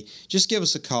today, just give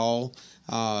us a call.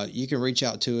 You can reach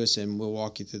out to us and we'll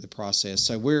walk you through the process.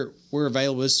 So we're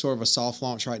available. It's sort of a soft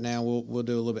launch right now. We'll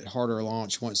do a little bit harder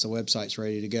launch once the website's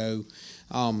ready to go.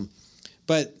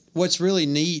 But what's really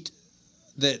neat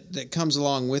that comes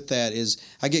along with that is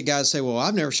I get guys say, well,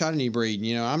 I've never shot any breed.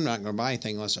 You know, I'm not going to buy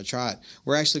anything unless I try it.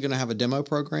 We're actually going to have a demo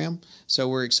program. So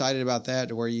we're excited about that,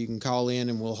 to where you can call in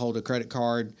and we'll hold a credit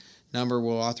card number.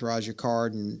 We'll authorize your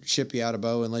card and ship you out a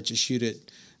bow and let you shoot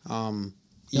it. You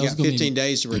got 15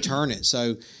 days to return it.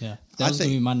 So yeah, that was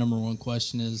going to be my number one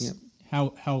question is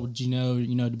how would you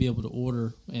know, to be able to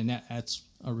order, and that's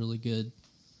a really good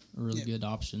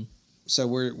option. So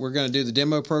we're going to do the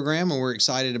demo program, and we're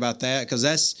excited about that because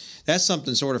that's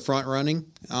something sort of front running.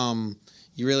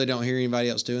 You really don't hear anybody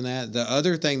else doing that. The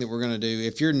other thing that we're going to do,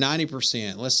 if you're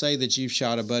 90%, let's say that you've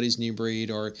shot a Buddy's New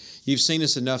Breed, or you've seen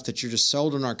us enough that you're just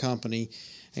sold on our company,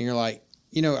 and you're like,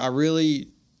 you know, I really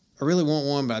want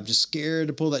one, but I'm just scared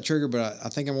to pull that trigger, but I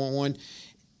think I want one.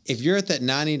 If you're at that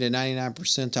 90 to 99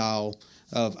 percentile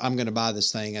of I'm going to buy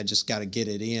this thing, I just got to get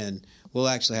it in, we'll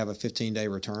actually have a 15-day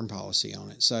return policy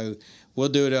on it. So we'll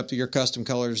do it up to your custom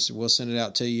colors. We'll send it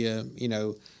out to you. You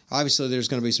know, obviously there's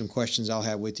going to be some questions I'll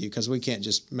have with you because we can't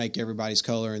just make everybody's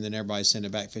color and then everybody send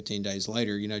it back 15 days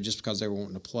later, you know, just because they were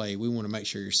wanting to play. We want to make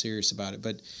sure you're serious about it.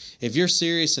 But if you're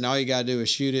serious and all you got to do is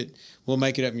shoot it, we'll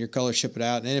make it up in your color, ship it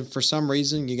out. And if for some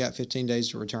reason you got 15 days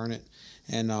to return it,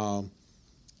 and,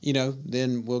 you know,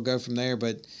 then we'll go from there.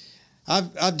 But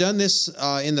I've done this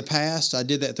in the past. I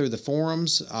did that through the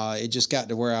forums. It just got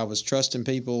to where I was trusting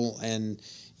people, and,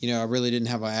 you know, I really didn't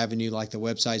have an avenue like the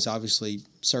websites. Obviously,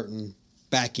 certain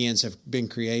back ends have been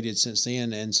created since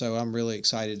then, and so I'm really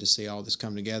excited to see all this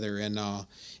come together. And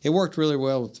it worked really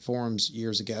well with the forums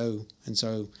years ago, and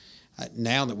so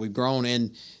now that we've grown,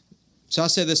 and so I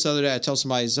said this the other day, I told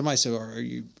somebody said, are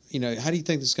you, you know, how do you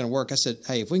think this is going to work? I said,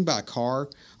 hey, if we can buy a car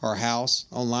or a house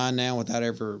online now without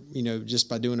ever, you know, just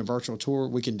by doing a virtual tour,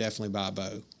 we can definitely buy a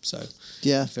bow. So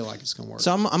yeah, I feel like it's going to work.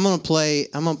 So I'm going to play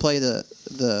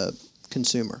the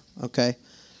consumer. Okay.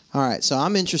 All right. So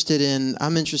I'm interested in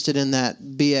that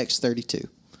BX32.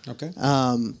 Okay.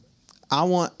 I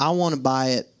want to buy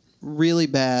it really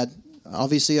bad.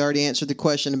 Obviously, I already answered the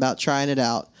question about trying it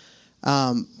out.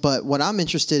 But what I'm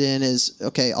interested in is,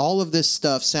 okay, all of this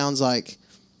stuff sounds like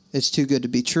it's too good to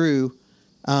be true,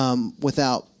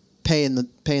 without paying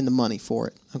the money for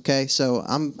it. Okay, so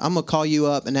I'm gonna call you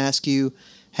up and ask you,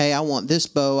 hey, I want this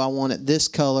bow, I want it this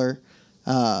color.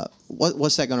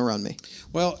 What's that gonna run me?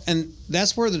 Well, and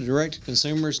that's where the direct to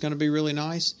consumer is going to be really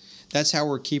nice. That's how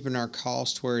we're keeping our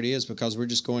cost where it is, because we're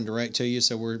just going direct to you.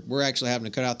 So we're actually having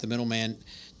to cut out the middleman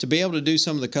to be able to do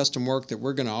some of the custom work that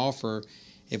we're going to offer.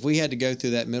 If we had to go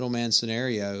through that middleman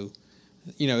scenario,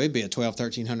 you know, it'd be a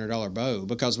 $1,200, $1,300 bow,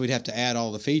 because we'd have to add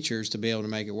all the features to be able to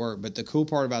make it work. But the cool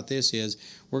part about this is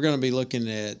we're going to be looking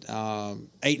at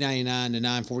 $899 to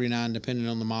 $949 depending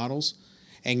on the models,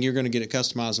 and you're going to get it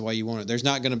customized the way you want it. There's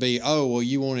not going to be, oh, well,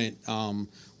 you want it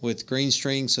with green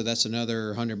string, so that's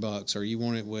another $100, or you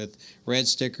want it with red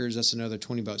stickers, that's another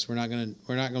 $20. We're not going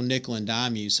to nickel and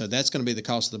dime you, so that's going to be the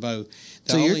cost of the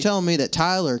bow. You're telling me that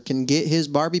Tyler can get his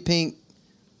Barbie Pink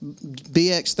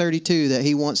BX32 that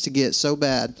he wants to get so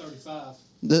bad. 35.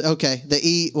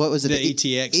 What was it? The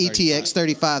ETX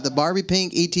 35. The Barbie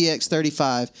Pink ETX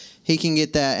 35. He can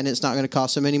get that, and it's not going to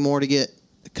cost him any more to get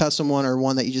a custom one or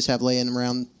one that you just have laying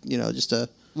around. You know, just a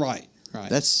right.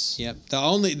 That's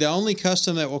The only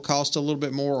custom that will cost a little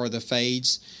bit more are the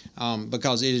fades,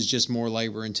 because it is just more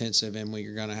labor intensive, and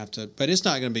we're going to have to. But it's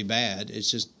not going to be bad.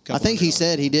 It's just. I think he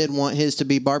said he did want his to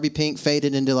be Barbie Pink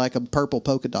faded into like a purple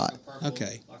polka dot.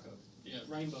 Okay. Like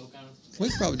a rainbow kind of. We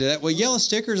could probably do that. Well, yellow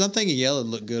stickers. I'm thinking yellow would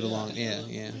look good along.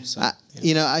 Yeah. So,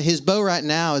 You know, his bow right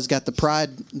now has got the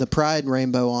Pride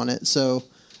rainbow on it. So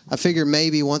I figure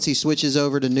maybe once he switches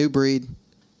over to New Breed,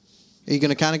 are you going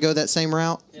to kind of go that same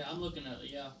route? Yeah, I'm looking at it.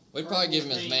 Yeah. We'd probably give him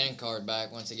his man card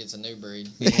back once he gets a New Breed.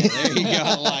 Yeah, there you go.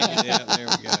 I like it. Yeah, there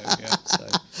we go. Yeah,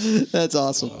 so. That's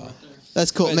awesome.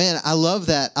 That's cool, man. I love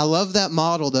that. I love that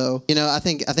model, though. You know, I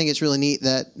think it's really neat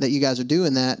that you guys are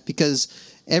doing that, because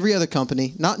every other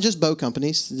company, not just bow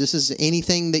companies, this is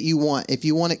anything that you want. If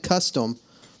you want it custom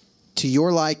to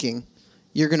your liking,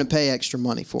 you're going to pay extra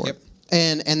money for it.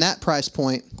 And that price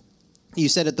point, you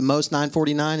said at the most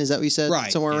 $949. Is that what you said?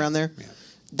 Right. Somewhere around there. Yeah.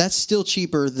 That's still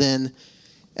cheaper than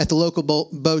at the local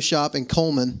bow shop in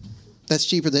Coleman. That's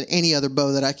cheaper than any other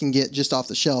bow that I can get just off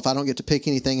the shelf. I don't get to pick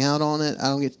anything out on it. I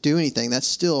don't get to do anything. That's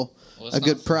still a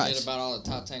good price. Forget about all the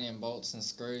titanium bolts and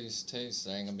screws too, so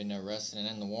there ain't gonna be no rusting,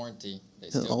 and the warranty.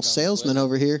 Old salesman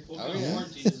over here. What Oh, kind of yeah.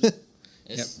 warranty is it?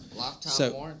 It's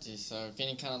lifetime warranty, so if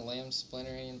any kind of limb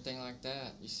splinter or anything like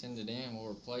that, you send it in,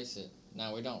 we'll replace it.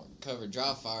 Now, we don't cover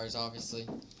dry fires, obviously,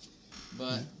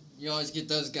 but you always get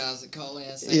those guys that call in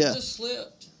and say, it just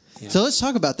slipped. Yeah. So let's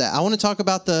talk about that. I want to talk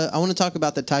about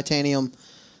the titanium.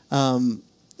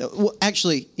 Well,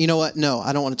 actually, you know what? No,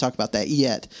 I don't want to talk about that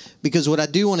yet, because what I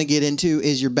do want to get into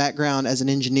is your background as an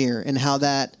engineer and how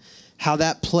that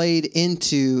played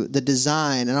into the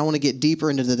design. And I want to get deeper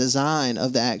into the design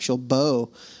of the actual bow,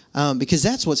 because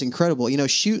that's what's incredible. You know,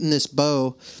 shooting this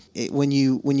bow, when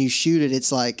you shoot it,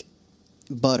 it's like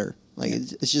butter. Like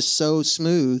it's just so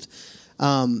smooth.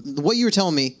 What you were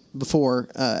telling me before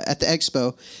at the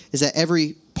expo is that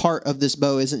every part of this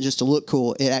bow isn't just to look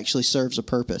cool; it actually serves a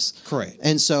purpose. Correct.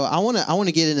 And so I want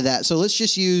to get into that. So let's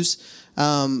just use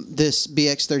this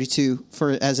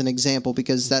BX32 as an example,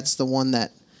 because that's the one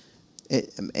that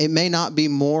it may not be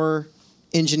more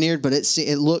engineered, but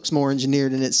it looks more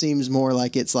engineered, and it seems more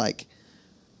like it's like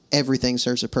everything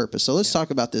serves a purpose. So let's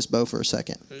talk about this bow for a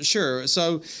second. Sure.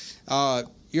 So,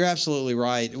 You're absolutely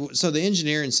right. So the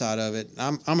engineering side of it,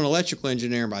 I'm an electrical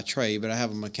engineer by trade, but I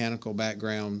have a mechanical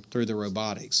background through the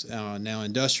robotics. Now,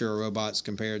 industrial robots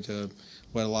compared to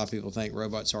what a lot of people think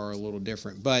robots are a little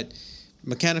different. But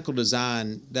mechanical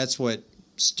design, that's what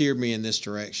steered me in this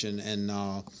direction. And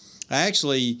I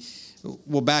actually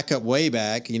will back up way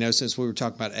back, since we were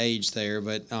talking about age there.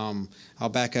 But I'll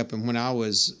back up. And when I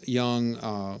was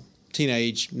young,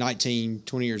 teenage, 19,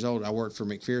 20 years old, I worked for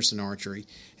McPherson Archery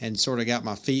and sort of got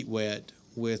my feet wet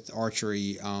with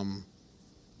archery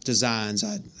designs.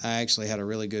 I actually had a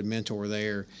really good mentor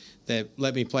there that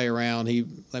let me play around. He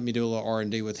let me do a little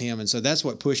R&D with him. And so that's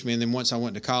what pushed me. And then once I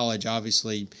went to college,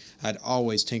 obviously, I'd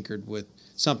always tinkered with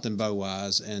something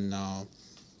bow-wise, and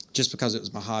just because it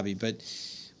was my hobby. But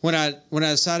when I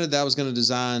decided that I was going to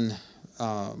design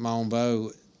my own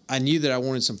bow, I knew that I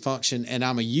wanted some function, and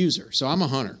I'm a user. So I'm a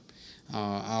hunter.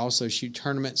 I also shoot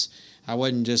tournaments. I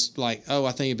wasn't just like,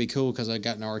 I think it'd be cool because I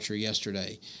got an archery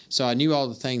yesterday. So I knew all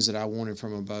the things that I wanted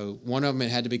from a bow. One of them,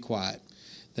 it had to be quiet.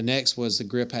 The next was the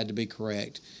grip had to be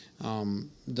correct.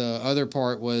 The other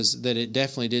part was that it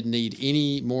definitely didn't need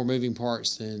any more moving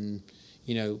parts than,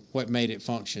 what made it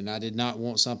function. I did not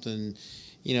want something,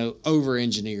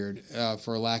 over-engineered,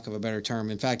 for lack of a better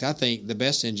term. In fact, I think the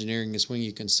best engineering is when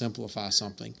you can simplify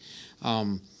something.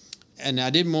 And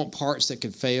I didn't want parts that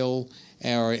could fail.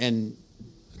 And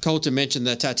Colton mentioned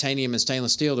the titanium and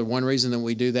stainless steel. The one reason that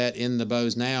we do that in the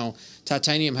bows now,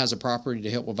 titanium has a property to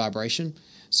help with vibration.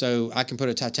 So I can put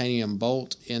a titanium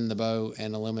bolt in the bow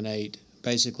and eliminate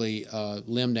basically a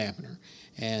limb dampener.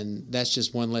 And that's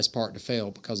just one less part to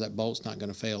fail because that bolt's not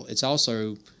going to fail. It's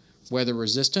also weather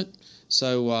resistant.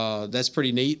 So that's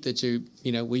pretty neat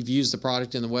that we've used the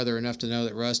product in the weather enough to know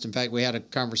that rust. In fact, we had a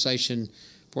conversation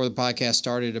before the podcast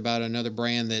started about another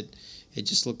brand that it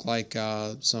just looked like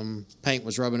some paint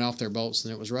was rubbing off their bolts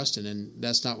and it was rusting, and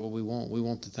that's not what we want. We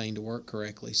want the thing to work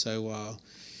correctly. So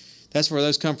that's where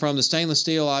those come from. The stainless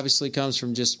steel obviously comes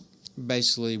from just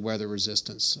basically weather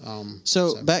resistance.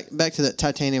 So back to that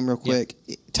titanium real quick.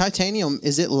 Yeah. Titanium,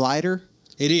 is it lighter?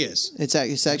 It is. It's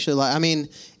actually light. I mean,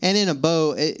 and in a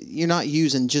bow, you're not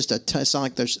using just a ton. It's not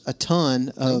like there's a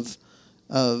ton of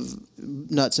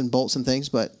nuts and bolts and things,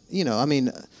 but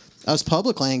us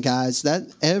public land guys, that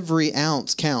every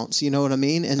ounce counts. You know what I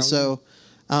mean? And so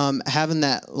having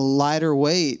that lighter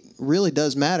weight really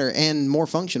does matter and more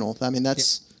functional. I mean,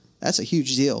 that's a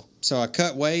huge deal. So I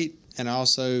cut weight and I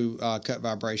also cut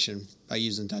vibration by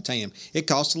using titanium. It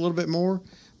costs a little bit more,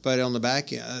 but on the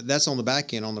back end, that's on the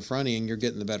back end. On the front end, you're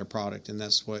getting the better product, and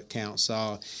that's what counts.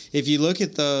 If you look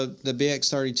at the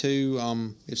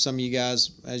BX32, if some of you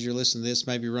guys, as you're listening to this,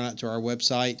 maybe run out to our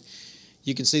website,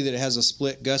 you can see that it has a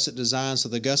split gusset design. So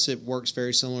the gusset works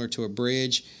very similar to a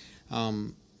bridge,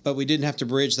 but we didn't have to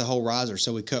bridge the whole riser.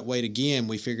 So we cut weight again.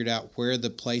 We figured out where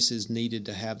the places needed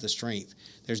to have the strength.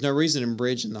 There's no reason in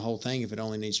bridging the whole thing if it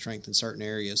only needs strength in certain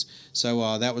areas.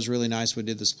 So that was really nice. We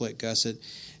did the split gusset.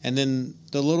 And then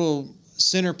the little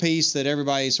centerpiece that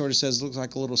everybody sort of says looks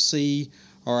like a little C,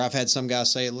 or I've had some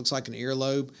guys say it looks like an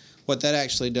earlobe. What that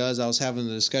actually does, I was having a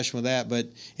discussion with that, but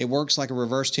it works like a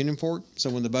reverse tuning fork. So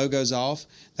when the bow goes off,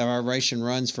 the vibration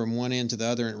runs from one end to the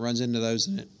other, and it runs into those,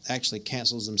 and it actually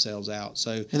cancels themselves out.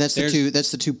 So and that's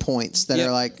the two points that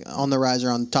are like on the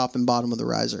riser, on top and bottom of the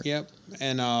riser. Yep.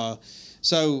 And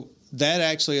so that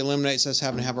actually eliminates us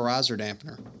having to have a riser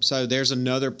dampener. So there's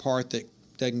another part that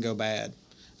doesn't go bad.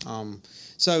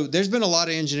 So there's been a lot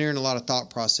of engineering, a lot of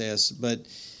thought process, but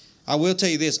I will tell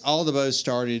you this: all the bows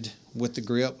started with the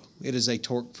grip. It is a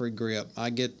torque-free grip.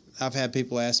 I've had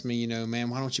people ask me,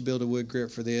 man, why don't you build a wood grip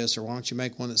for this, or why don't you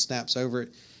make one that snaps over it?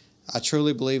 I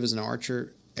truly believe as an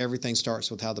archer, everything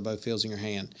starts with how the bow feels in your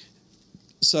hand.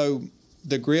 So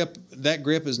that grip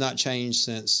has not changed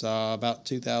since about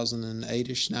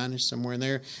 2008-ish, 9-ish, somewhere in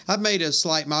there. I've made a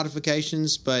slight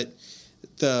modifications, but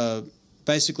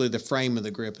basically the frame of the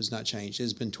grip has not changed.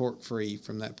 It's been torque-free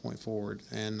from that point forward.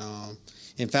 And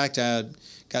in fact, I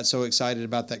got so excited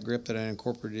about that grip that I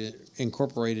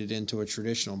incorporated into a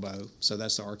traditional bow. So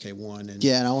that's the RK1.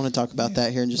 And I want to talk about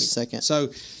that here in just a second. So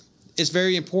it's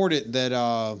very important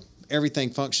that everything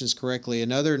functions correctly.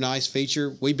 Another nice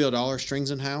feature, we build all our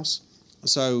strings in-house.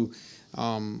 So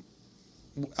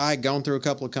I had gone through a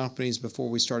couple of companies before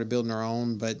we started building our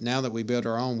own, but now that we build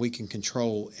our own, we can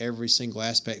control every single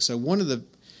aspect. So one of the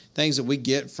things that we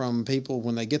get from people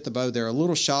when they get the bow, they're a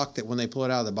little shocked that when they pull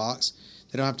it out of the box,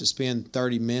 they don't have to spend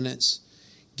 30 minutes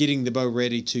getting the bow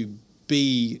ready to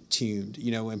be tuned,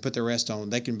 and put their rest on.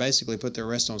 They can basically put their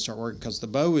rest on and start working because the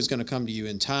bow is going to come to you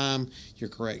in time, your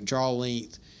correct draw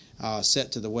length,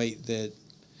 set to the weight that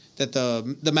that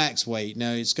the max weight.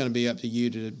 Now it's going to be up to you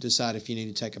to decide if you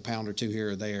need to take a pound or two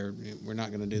here or there. We're not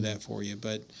going to do that for you,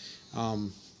 but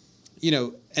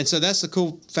and so that's the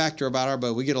cool factor about our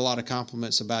bow. We get a lot of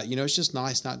compliments about, it's just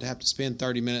nice not to have to spend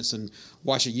 30 minutes and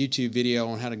watch a YouTube video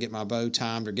on how to get my bow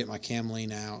timed or get my cam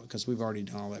lean out, because we've already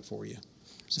done all that for you.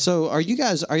 So are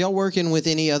y'all working with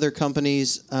any other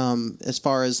companies as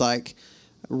far as like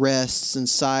rests and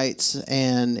sights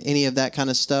and any of that kind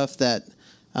of stuff that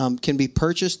can be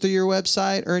purchased through your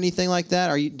website or anything like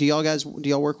that? Do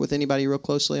y'all work with anybody real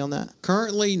closely on that?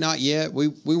 Currently, not yet. We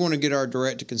want to get our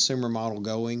direct to consumer model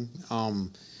going,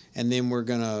 and then we're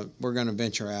gonna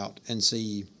venture out and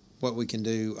see what we can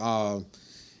do.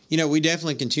 We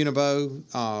definitely can tune a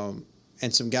bow,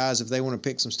 and some guys, if they want to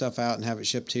pick some stuff out and have it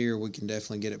shipped here, we can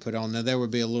definitely get it put on. Now there would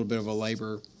be a little bit of a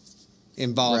labor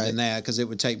involved in that because it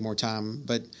would take more time,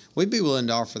 but we'd be willing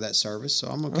to offer that service. So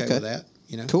I'm okay with that.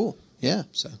 Cool. Yeah,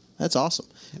 so that's awesome.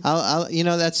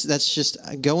 That's just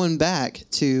going back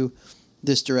to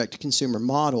this direct to consumer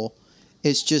model.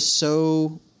 It's just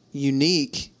so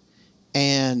unique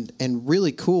and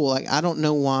really cool. Like, I don't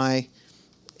know why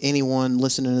anyone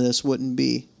listening to this wouldn't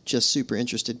be just super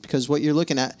interested, because what you're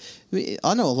looking at,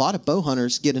 I know a lot of bow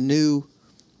hunters get a new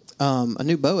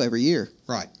bow every year,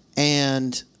 right?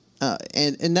 And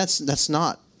that's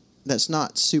not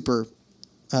super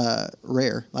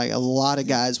rare. Like, a lot of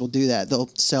guys will do that. They'll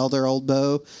sell their old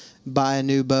bow, buy a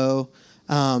new bow,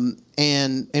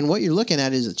 and what you're looking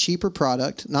at is a cheaper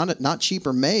product, not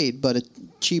cheaper made, but a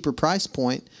cheaper price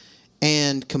point,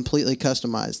 and completely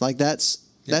customized. Like, that's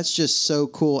just so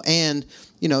cool. And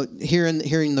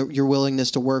hearing your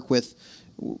willingness to work with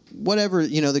whatever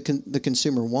the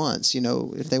consumer wants.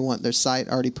 If they want their sight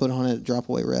already put on a drop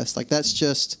away rest, like that's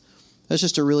just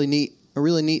a really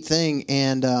neat thing.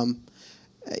 And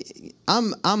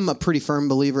I'm a pretty firm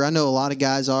believer. I know a lot of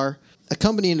guys are. A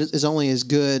company is only as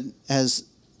good as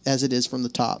it is from the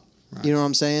top. Right. You know what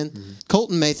I'm saying? Mm-hmm.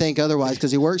 Colton may think otherwise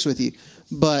because he works with you,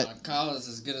 but Kyle is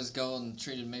as good as gold and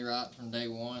treated me right from day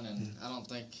one, and I don't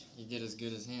think you get as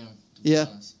good as him. Yeah.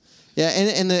 Yeah,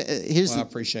 I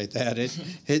appreciate that.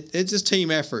 It's just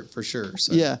team effort for sure.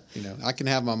 So, yeah, I can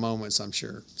have my moments, I'm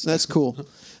sure. So. That's cool.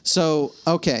 So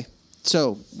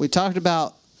we talked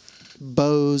about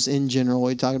bows in general.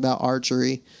 We talked about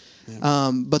archery,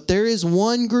 but there is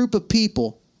one group of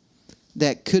people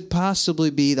that could possibly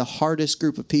be the hardest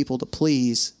group of people to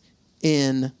please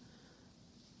in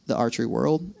the archery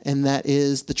world, and that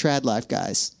is the Trad Life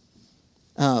guys.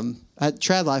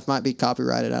 Trad Life might be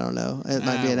copyrighted. I don't know. It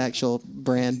might be an actual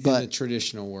brand, but in the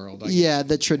traditional world,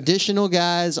 the traditional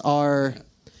guys are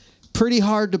pretty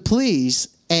hard to please.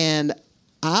 And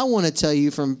I want to tell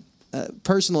you from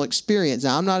personal experience.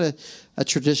 Now, I'm not a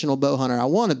traditional bow hunter. I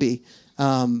want to be,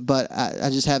 but I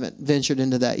just haven't ventured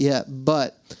into that yet.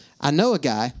 But I know a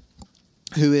guy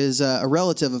who is a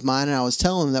relative of mine, and I was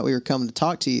telling him that we were coming to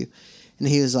talk to you, and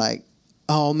he was like,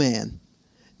 "Oh man,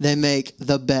 they make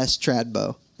the best trad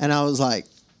bow." And I was like,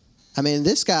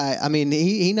 this guy,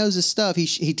 he knows his stuff.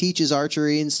 He teaches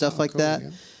archery and stuff like that.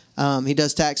 Yeah. He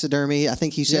does taxidermy. I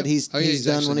think he said he's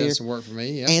done one of your, some work for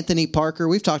me. Yep. Anthony Parker.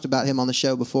 We've talked about him on the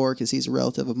show before because he's a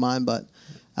relative of mine, but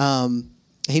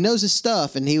he knows his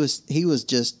stuff, and he was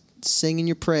just singing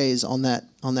your praise on that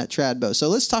trad bow. So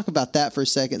let's talk about that for a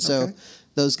second. So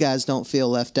those guys don't feel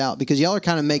left out, because y'all are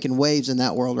kind of making waves in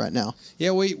that world right now.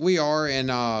 Yeah, we are. And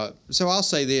so I'll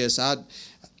say this.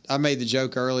 I made the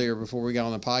joke earlier before we got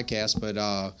on the podcast, but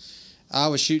I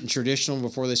was shooting traditional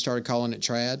before they started calling it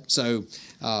trad. So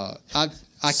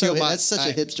that's such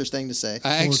a hipster thing to say.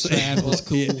 Actually, trad was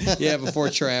cool. Yeah, before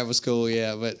trad was cool.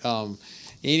 Yeah, but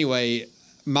anyway,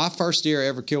 my first deer I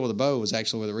ever killed with a bow was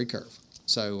actually with a recurve.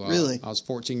 So really, I was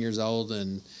 14 years old,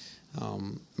 and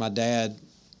my dad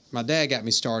got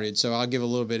me started. So I'll give a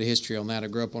little bit of history on that. I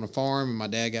grew up on a farm, and my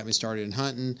dad got me started in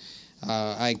hunting.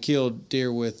 I had killed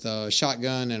deer with a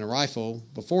shotgun and a rifle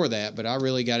before that, but I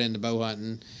really got into bow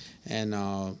hunting, and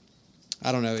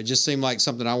I don't know, it just seemed like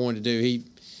something I wanted to do.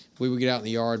 We would get out in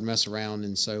the yard and mess around,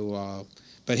 and so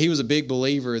but he was a big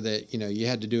believer that you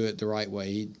had to do it the right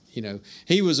way.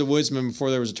 He was a woodsman before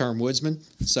there was a term woodsman.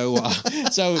 So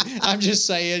so I'm just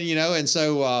saying, and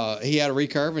so he had a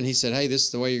recurve, and he said, "Hey, this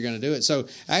is the way you're going to do it." So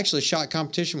I actually shot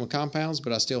competition with compounds,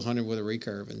 but I still hunted with a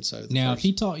recurve. And so if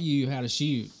he taught you how to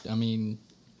shoot,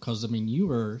 because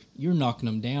you're knocking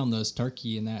them down, those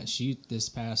turkey in that shoot this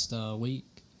past week.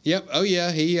 Yep. Oh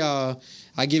yeah. He I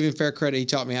give him fair credit. He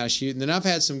taught me how to shoot, and then I've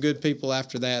had some good people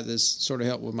after that that's sort of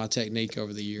helped with my technique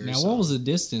over the years. Now, what was the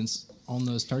distance on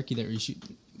those turkey that were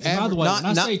shooting? By the way, when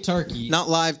I say turkey, not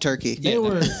live turkey. They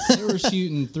were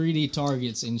shooting 3D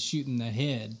targets and shooting the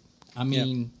head.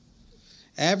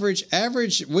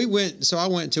 Average. We went. So I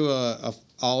went to a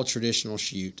all traditional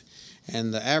shoot,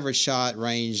 and the average shot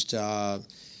ranged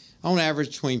on average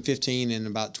between 15 and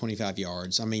about 25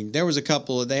 yards. I mean, there was a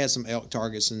couple. They had some elk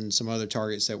targets and some other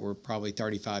targets that were probably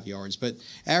 35 yards, but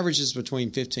average is between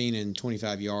 15 and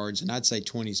 25 yards, and I'd say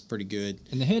 20 is pretty good.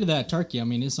 And the head of that turkey, I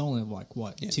mean, it's only like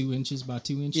what, 2 inches by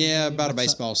 2 inches? Yeah, about a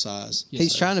baseball size. Yeah,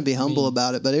 he's trying to be humble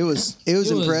about it, but it was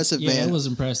impressive, man. Yeah, it was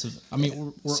impressive. I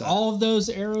mean, were all of those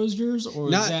arrows yours,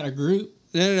 or is that a group?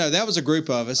 No. That was a group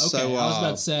of us. Okay, so, I was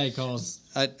about to say, because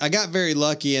I got very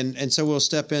lucky, and so we'll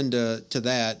step into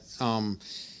that.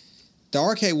 The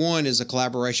RK1 is a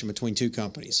collaboration between two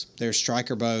companies. There's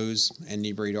Striker Bows and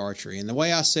New Breed Archery. And the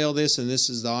way I sell this, and this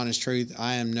is the honest truth,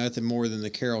 I am nothing more than the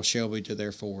Carroll Shelby to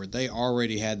their Ford. They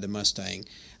already had the Mustang.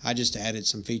 I just added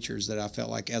some features that I felt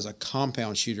like as a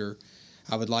compound shooter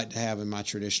I would like to have in my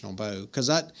traditional bow. Because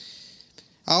I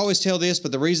always tell this,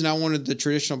 but the reason I wanted the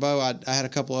traditional bow, I had a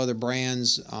couple other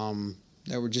brands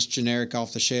that were just generic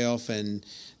off the shelf, and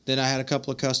then I had a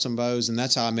couple of custom bows, and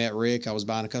that's how I met Rick. I was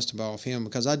buying a custom bow off him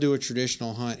because I do a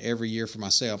traditional hunt every year for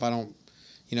myself. I don't,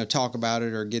 talk about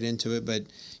it or get into it, but,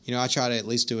 I try to at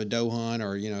least do a doe hunt,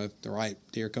 or, if the right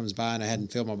deer comes by and I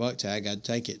hadn't filled my buck tag, I'd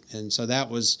take it. And so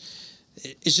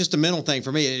it's just a mental thing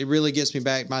for me. It really gets me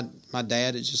back. My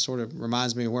dad, it just sort of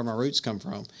reminds me of where my roots come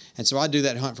from. And so I do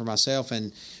that hunt for myself.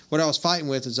 And what I was fighting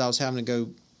with is I was having to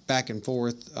go back and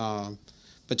forth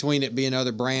between it being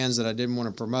other brands that I didn't want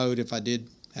to promote if I did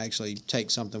actually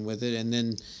take something with it, and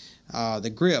then the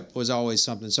grip was always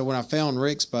something. So when I found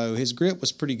Rick's bow, his grip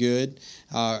was pretty good,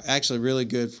 actually really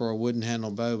good for a wooden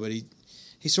handle bow, but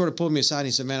he sort of pulled me aside and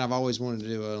he said, man, I've always wanted to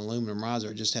do an aluminum riser,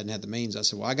 I just hadn't had the means. I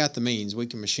said, well, I got the means, we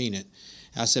can machine it.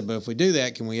 I said, but if we do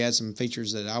that, can we add some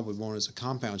features that I would want as a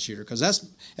compound shooter? Because that's,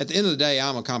 at the end of the day,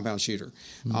 I'm a compound shooter.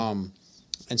 Mm-hmm.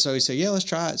 And so he said, yeah, let's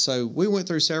try it. So we went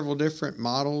through several different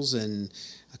models and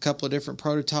a couple of different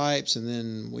prototypes, and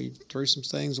then we threw some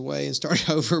things away and started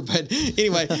over. But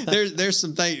anyway, there's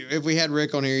some things. If we had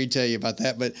Rick on here, he'd tell you about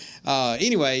that. But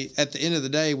anyway, at the end of the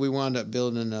day, we wound up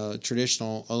building a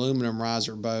traditional aluminum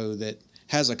riser bow that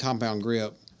has a compound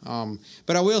grip.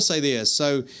 But I will say this.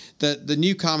 So the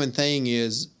new common thing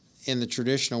is, in the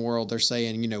traditional world, they're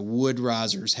saying, wood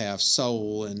risers have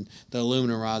soul, and the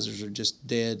aluminum risers are just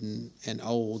dead and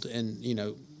old and,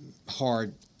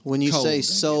 hard. When you cold, say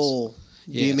soul,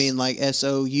 do you mean like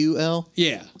SOUL?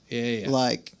 Yeah.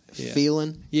 Like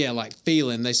feeling? Yeah, like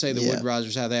feeling. They say the wood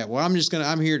risers have that. Well,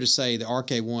 I'm here to say the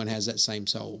RK1 has that same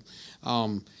soul.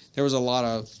 There was a lot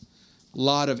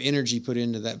of energy put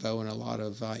into that bow and a lot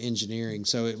of engineering.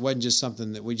 So it wasn't just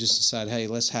something that we just decided, hey,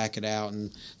 let's hack it out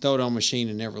and throw it on a machine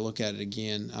and never look at it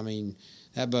again. I mean,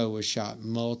 that bow was shot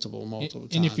multiple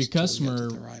times. And if your customer,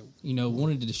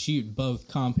 wanted to shoot both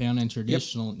compound and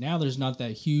traditional, now there's not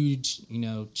that huge,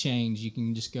 change. You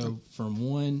can just go from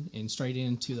one and straight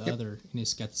into the other, and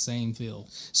it's got the same feel.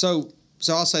 So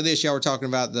I'll say this. Y'all were talking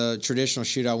about the traditional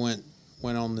shoot I went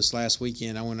on this last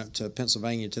weekend. I went up to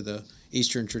Pennsylvania to the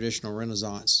Eastern Traditional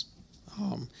Renaissance.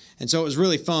 And so it was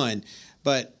really fun.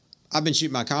 But I've been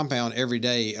shooting my compound every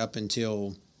day up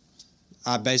until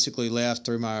I basically left,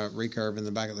 threw my recurve in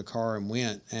the back of the car and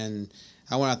went. And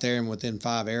I went out there, and within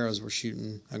 5 arrows, we're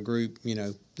shooting a group,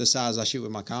 the size I shoot with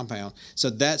my compound.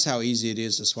 So that's how easy it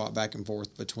is to swap back and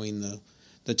forth between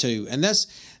the two. And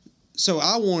so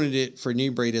I wanted it for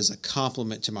New Breed as a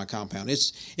complement to my compound.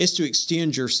 It's to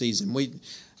extend your season.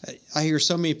 I hear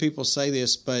so many people say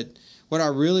this, but what I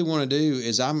really want to do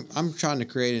is I'm trying to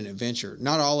create an adventure.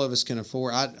 Not all of us can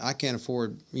afford. I can't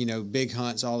afford big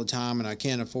hunts all the time, and I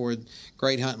can't afford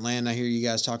great hunting land. I hear you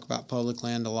guys talk about public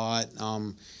land a lot.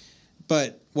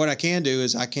 But what I can do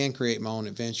is I can create my own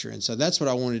adventure, and so that's what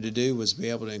I wanted to do, was be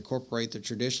able to incorporate the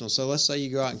traditional. So let's say you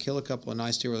go out and kill a couple of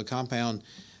nice deer with a compound,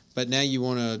 but now you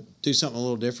want to do something a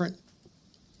little different.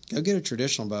 Go get a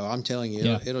traditional bow. I'm telling you,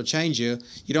 it'll change you.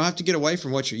 You don't have to get away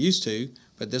from what you're used to,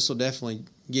 but this will definitely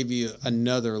give you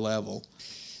another level.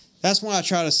 That's why I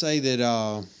try to say that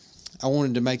I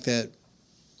wanted to make that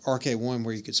RK1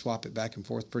 where you could swap it back and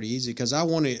forth pretty easy, because I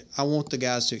want the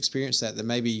guys to experience that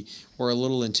maybe were a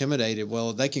little intimidated.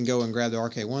 Well, they can go and grab the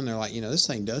RK1. They're like, this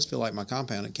thing does feel like my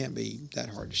compound. It can't be that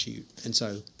hard to shoot. And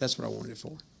so that's what I wanted it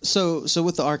for. So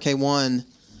with the RK1,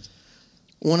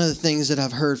 one of the things that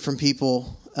I've heard from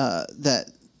people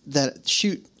that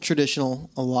shoot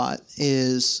traditional a lot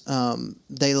is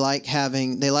they like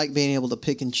being able to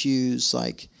pick and choose,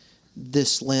 like,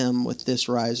 this limb with this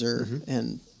riser,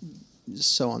 and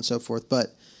so on and so forth.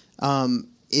 But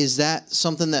is that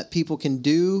something that people can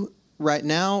do right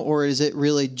now, or is it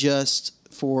really just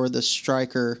for the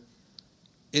striker?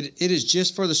 It is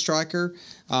just for the striker.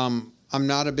 I'm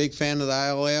not a big fan of the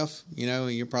ILF. You know,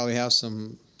 you probably have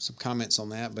some comments on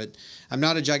that, but I'm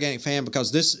not a gigantic fan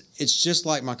because it's just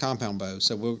like my compound bow.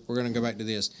 So we're going to go back to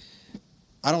this.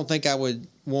 I don't think I would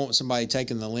want somebody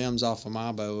taking the limbs off of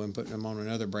my bow and putting them on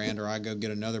another brand, or I go get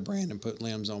another brand and put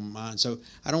limbs on mine. So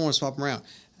I don't want to swap them around.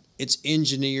 It's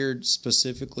engineered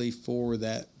specifically for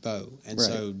that bow. And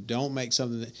so don't make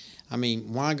something that, I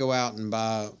mean, why go out and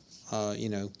buy,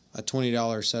 a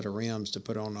 $20 set of rims to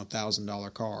put on a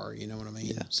 $1,000 car? You know what I mean?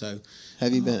 Yeah. So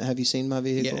have you seen my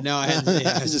vehicle? Yeah, no, I haven't.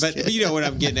 Yeah, but you know what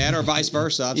I'm getting at, or vice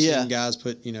versa. I've seen guys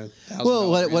put, $1,000 Well,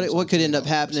 what could end up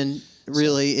happening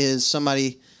really is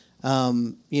somebody,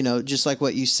 just like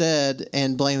what you said,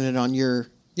 and blaming it on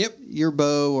your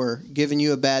bow or giving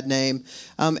you a bad name.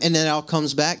 And then it all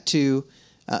comes back to,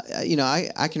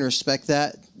 I can respect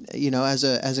that, as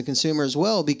a consumer as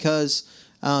well, because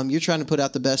you're trying to put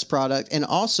out the best product. And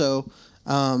also,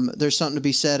 there's something to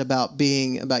be said about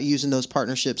using those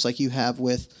partnerships like you have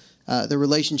with the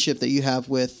relationship that you have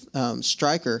with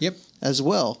Stryker as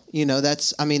well.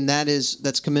 That's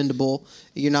commendable.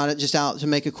 You're not just out to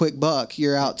make a quick buck.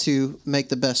 You're out to make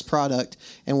the best product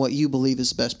and what you believe is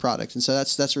the best product. And so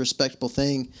that's a respectable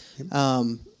thing.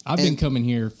 I've been coming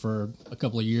here for a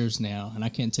couple of years now, and I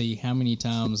can't tell you how many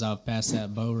times I've passed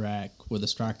that bow rack with the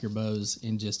Stryker bows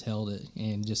and just held it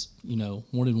and just,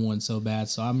 wanted one so bad.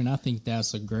 So, I think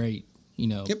that's a great,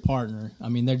 partner.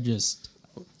 They're just,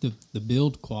 the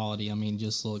build quality,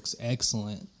 just looks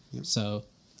excellent. Yep. So,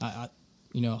 I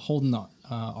holding the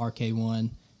RK1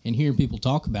 and hearing people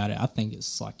talk about it, I think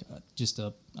it's like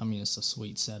it's a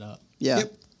sweet setup. Yeah.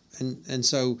 Yep. And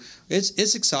so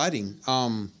it's exciting.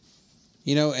 And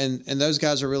those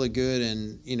guys are really good.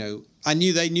 And, I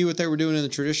knew they knew what they were doing in the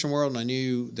traditional world, and I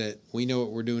knew that we know what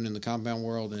we're doing in the compound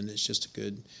world, and it's just a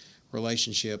good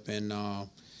relationship. And, I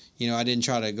didn't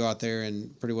try to go out there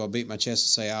and pretty well beat my chest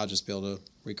and say, I'll just build a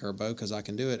recurve bow because I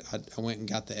can do it. I went and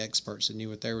got the experts that knew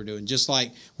what they were doing. Just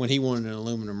like when he wanted an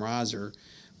aluminum riser,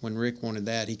 when Rick wanted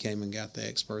that, he came and got the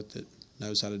expert that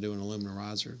knows how to do an aluminum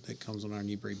riser that comes on our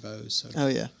new breed bows. So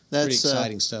that's pretty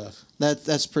exciting stuff.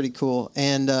 That's pretty cool.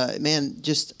 And man,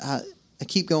 just I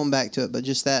keep going back to it, but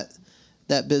just that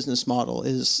business model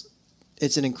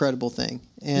it's an incredible thing.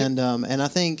 And and I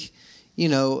think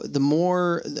the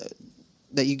more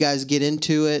that you guys get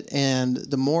into it, and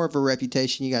the more of a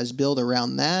reputation you guys build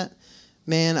around that,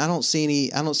 man, I don't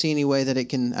see any way that it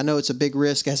can. I know it's a big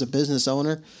risk as a business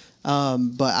owner,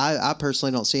 but I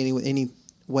personally don't see any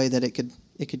way that it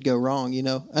could go wrong,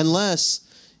 unless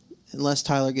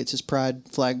Tyler gets his pride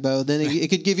flag bow, then it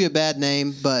could give you a bad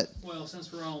name. But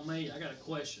since we're on me, I got a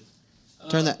question.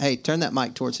 Turn that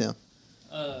mic towards him.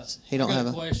 He don't have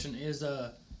a question.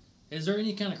 Is there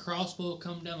any kind of crossbow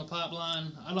coming down the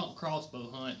pipeline? I don't crossbow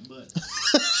hunt, but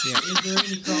is there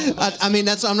any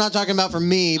crossbow? I'm not talking about for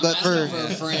me, but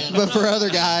for other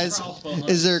guys,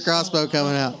 is there a crossbow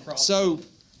coming out? So,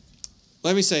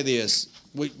 let me say this: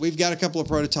 we've got a couple of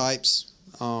prototypes.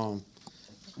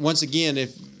 Once again,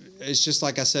 if it's just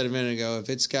like I said a minute ago, if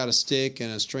it's got a stick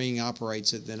and a string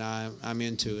operates it, then I'm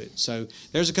into it. So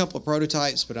there's a couple of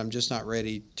prototypes, but I'm just not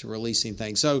ready to release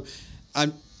anything. So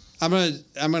I'm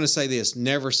gonna say this: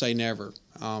 never say never.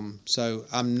 So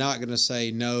I'm not gonna say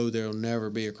no. There'll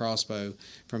never be a crossbow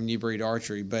from New Breed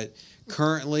Archery. But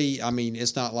currently,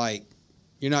 it's not like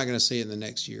you're not gonna see it in the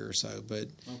next year or so. But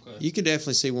you could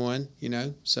definitely see one.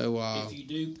 So if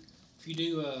you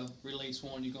do release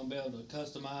one, you're gonna be able to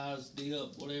customize,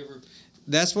 dip, whatever.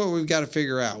 That's what we've got to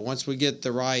figure out. Once we get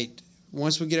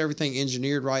everything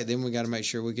engineered right, then we got to make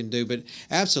sure we can do. But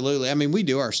absolutely, we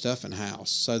do our stuff in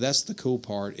house. So that's the cool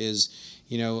part. Is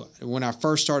when I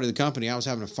first started the company, I was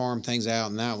having to farm things out,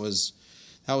 and that was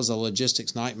a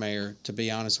logistics nightmare, to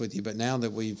be honest with you. But now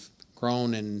that we've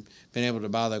grown and been able to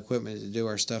buy the equipment to do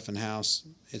our stuff in house,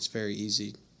 it's very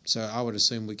easy. So I would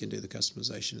assume we can do the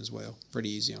customization as well. Pretty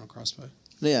easy on a crossbow.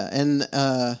 Yeah, and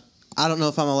I don't know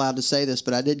if I'm allowed to say this,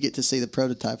 but I did get to see the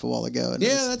prototype a while ago. And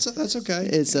that's okay.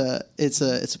 It's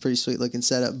a pretty sweet looking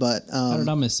setup. But how did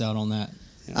I miss out on that?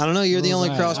 I don't know. You're the only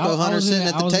crossbow hunter sitting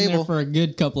at the table. I was there for a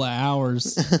good couple of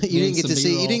hours. You didn't get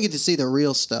to see the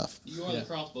real stuff. You are the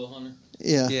crossbow hunter.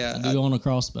 Yeah. I do own a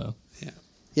crossbow.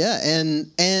 Yeah,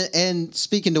 and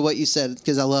speaking to what you said,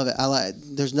 because I love it.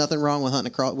 There's nothing wrong with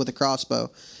hunting with a crossbow.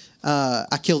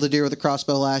 I killed a deer with a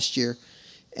crossbow last year,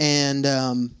 and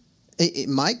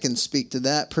Mike can speak to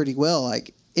that pretty well.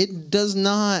 Like, it does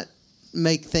not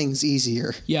make things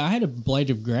easier. Yeah, I had a blade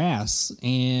of grass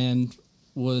and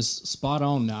was spot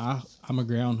on. Now I'm a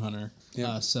ground hunter,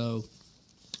 so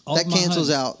that cancels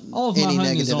out all of any my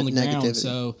hunting is on the negativity. ground.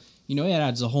 So it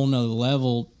adds a whole nother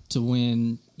level to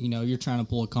when you're trying to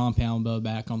pull a compound bow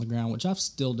back on the ground, which I've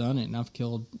still done it, and I've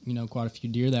killed, quite a few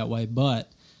deer that way.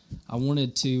 But I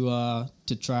wanted to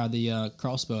try the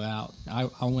crossbow out.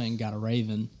 I went and got a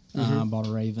Raven. I bought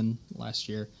a Raven last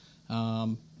year.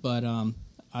 But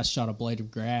I shot a blade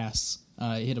of grass.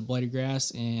 It hit a blade of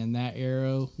grass, and that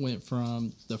arrow went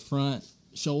from the front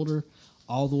shoulder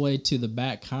all the way to the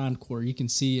back hindquarter. You can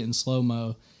see it in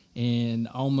slow-mo, and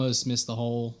almost missed the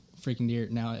whole freaking deer.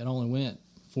 Now, it only went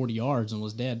 40 yards and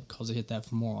was dead because it hit that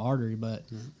femoral artery. But,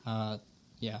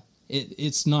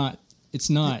 it's not. It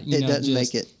doesn't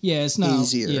make it it's not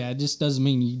easier. Yeah, it just doesn't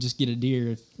mean you just get a deer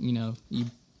if,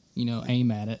 you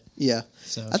aim at it. Yeah.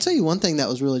 So I'll tell you one thing that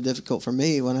was really difficult for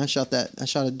me when I shot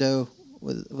a doe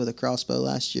with a crossbow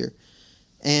last year.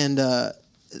 And the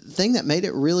thing that made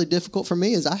it really difficult for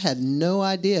me is I had no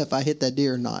idea if I hit that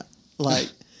deer or not. Like,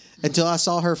 until I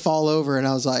saw her fall over, and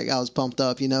I was pumped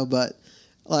up, but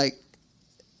like,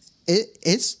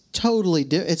 it's totally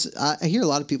different. I hear a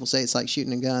lot of people say it's like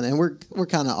shooting a gun, and we're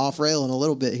kind of off railing a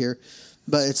little bit here,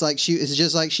 but it's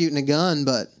just like shooting a gun,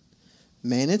 but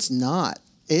man, it's not.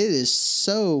 It is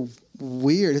so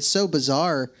weird. It's so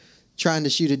bizarre trying to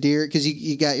shoot a deer because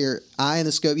you got your eye in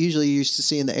the scope. Usually you're used to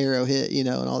seeing the arrow hit, and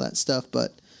all that stuff,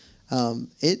 but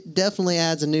it definitely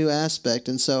adds a new aspect.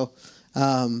 And so,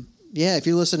 if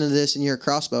you're listening to this and you're a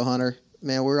crossbow hunter,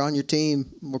 man, we're on your team.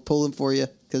 We're pulling for you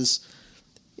because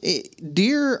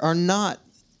deer are not,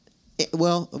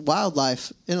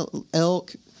 wildlife,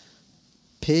 elk,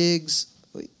 pigs,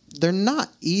 they're not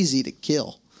easy to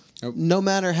kill. Nope. No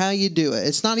matter how you do it.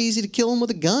 It's not easy to kill them with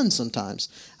a gun sometimes.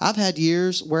 I've had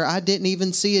years where I didn't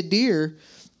even see a deer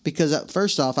because,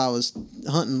 first off, I was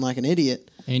hunting like an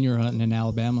idiot. And you're hunting in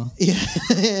Alabama. Yeah,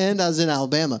 and I was in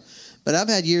Alabama. But I've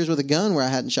had years with a gun where I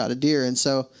hadn't shot a deer. And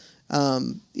so,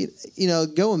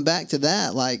 going back to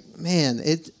that, like, man,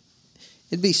 it'd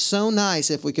be so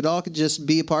nice if we could just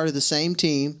be a part of the same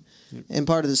team and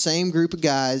part of the same group of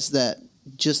guys that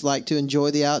just like to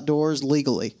enjoy the outdoors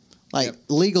legally. Like,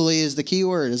 legally is the key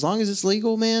word. As long as it's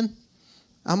legal, man,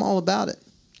 I'm all about it.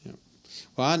 Yep.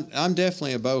 Well, I'm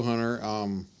definitely a bow hunter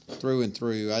through and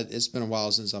through. It's been a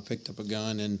while since I picked up a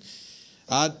gun, and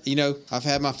I've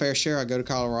had my fair share. I go to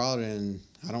Colorado, and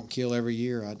I don't kill every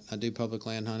year. I do public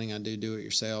land hunting. I do it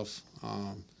yourself,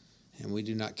 and we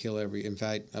do not kill in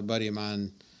fact, a buddy of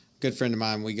mine, good friend of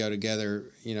mine, we go together.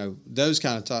 Those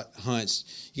kind of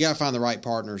hunts, you got to find the right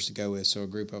partners to go with. So a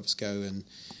group of us go, and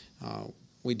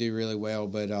we do really well,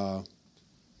 but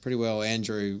pretty well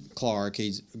Andrew Clark,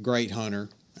 he's a great hunter.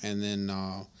 And then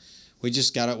we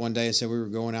just got up one day and said we were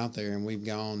going out there, and we've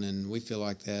gone, and we feel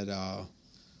like that.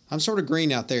 I'm sort of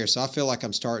green out there, so I feel like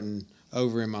I'm starting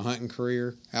over in my hunting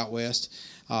career out west.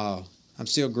 I'm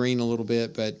still green a little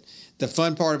bit, but the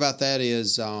fun part about that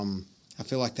is I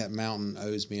feel like that mountain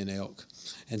owes me an elk.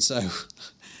 And so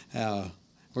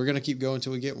we're going to keep going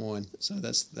until we get one. So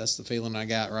that's the feeling I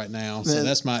got right now. So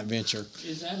that's my adventure.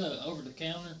 Is that over the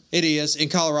counter? It is. In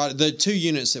Colorado, the 2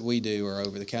 units that we do are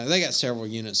over the counter. They got several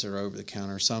units that are over the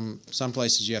counter. Some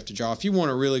places you have to draw. If you want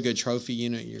a really good trophy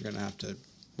unit, you're going to have to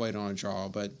wait on a draw.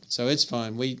 But so it's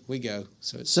fun. We go.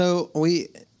 So we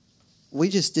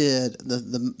just did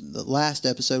the last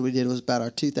episode we did was about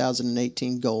our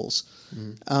 2018 goals.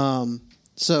 Mm-hmm.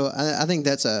 So I think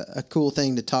that's a cool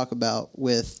thing to talk about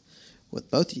with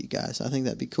both of you guys. I think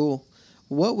that'd be cool.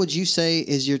 What would you say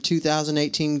is your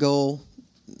 2018 goal?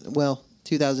 Well,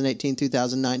 2018,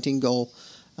 2019 goal,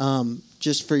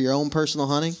 just for your own personal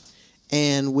hunting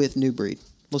and with New Breed.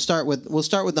 We'll start with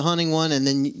the hunting one, and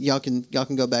then y'all can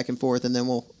go back and forth, and then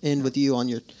we'll end with you on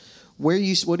your what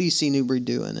do you see New Breed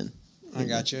doing in I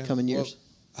got you. Coming years.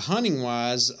 Well, hunting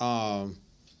wise,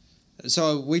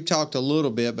 so we talked a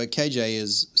little bit, but KJ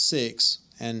is 6.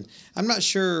 And I'm not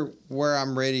sure where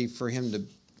I'm ready for him to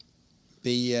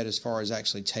be yet as far as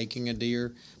actually taking a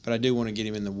deer, but I do want to get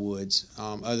him in the woods,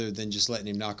 other than just letting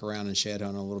him knock around and shed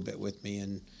hunt a little bit with me.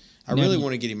 And I really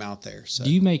want to get him out there. So.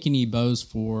 Do you make any bows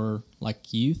for,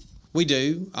 like, youth? We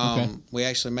do. Okay. We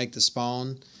actually make the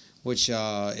Spawn, which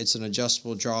it's an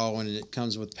adjustable draw, and it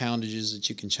comes with poundages that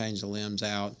you can change the limbs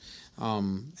out.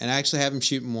 And I actually have him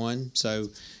shooting one. So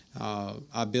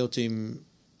I built him.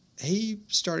 He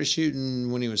started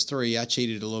shooting when he was 3. I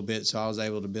cheated a little bit, so I was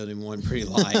able to build him one pretty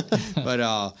light.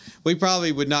 But we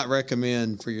probably would not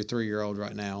recommend for your 3-year-old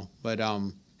right now. But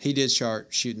he did start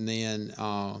shooting then,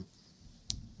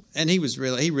 and he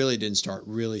really didn't start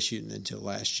really shooting until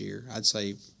last year. I'd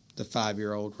say the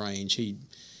 5-year-old range. He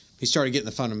started getting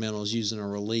the fundamentals using a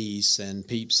release and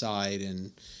peep sight,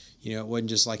 and it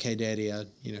wasn't just like, hey, Daddy, I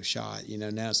shot.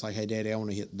 Now it's like, hey, Daddy, I want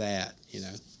to hit that.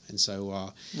 And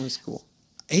so that's cool.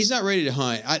 He's not ready to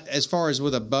hunt. As far as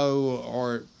with a bow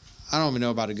or I don't even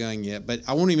know about a gun yet, but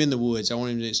I want him in the woods. I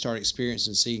want him to start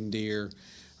experiencing seeing deer.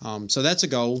 So that's a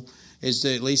goal, is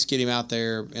to at least get him out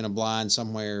there in a blind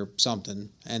somewhere, something.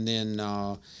 And then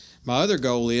my other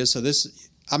goal is,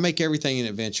 I make everything an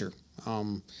adventure.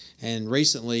 And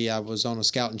recently I was on a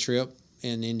scouting trip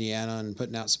in Indiana and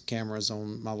putting out some cameras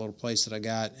on my little place that I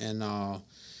got. And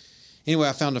anyway,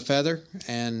 I found a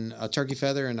turkey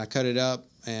feather, and I cut it up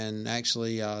and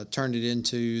actually turned it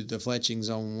into the fletchings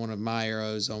on one of my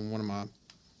arrows, on one of my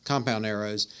compound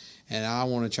arrows. And I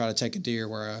want to try to take a deer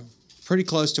pretty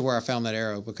close to where I found that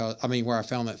arrow, where I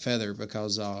found that feather,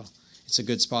 because it's a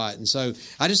good spot. And so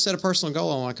I just set a personal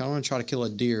goal. I want to try to kill a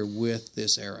deer with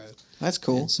this arrow. That's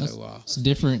cool. And so it's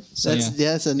different.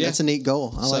 That's a neat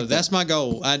goal. I like that. That's my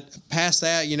goal. Past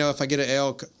that, if I get an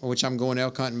elk, which I'm going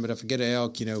elk hunting, but if I get an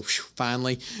elk,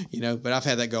 finally, but I've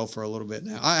had that goal for a little bit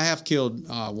now. I have killed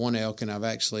one elk, and I've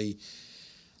actually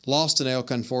lost an elk,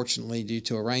 unfortunately, due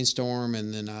to a rainstorm,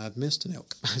 and then I've missed an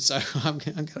elk. So I've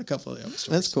got a couple of elk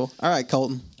stories. That's cool. All right,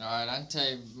 Colton. All right, I can tell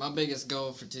you, my biggest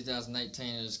goal for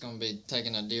 2018 is going to be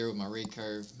taking a deer with my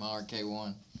recurve, my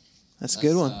RK1. That's a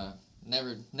good one.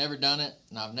 Never done it,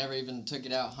 and I've never even took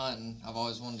it out hunting. I've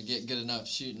always wanted to get good enough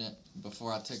shooting it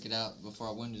before I took it out, before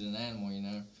I wounded an animal,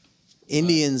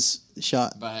 Indians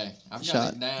shot. But hey, I've shot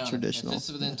got it down. Traditional. If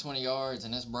it's within 20 yards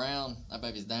and it's brown, that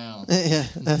baby's down. Yeah,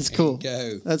 that's cool.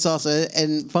 Go. That's awesome.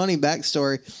 And funny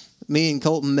backstory, me and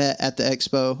Colton met at the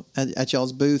expo at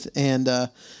y'all's booth, and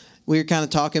we were kind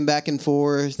of talking back and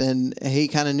forth, and he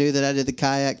kind of knew that I did the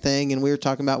kayak thing, and we were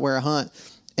talking about where I hunt.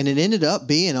 And it ended up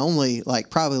being only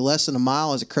probably less than a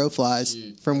mile as a crow flies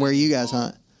from where you guys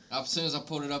hunt. As soon as I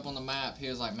pulled it up on the map, he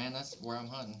was like, "Man, that's where I'm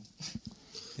hunting."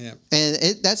 Yeah. And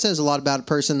that says a lot about a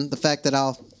person, the fact that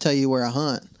I'll tell you where I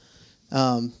hunt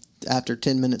after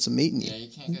 10 minutes of meeting you. Yeah, you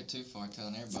can't go too far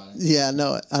telling everybody. Yeah,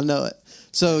 I know it.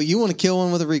 So you want to kill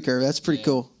one with a recurve. That's pretty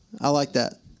cool. I like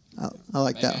that. I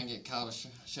like Maybe that. I can get Kyle to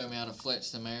show me how to fletch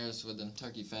some arrows with them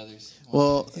turkey feathers.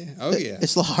 Well, yeah.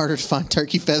 It's a lot harder to find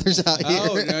turkey feathers out here.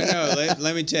 Oh, no.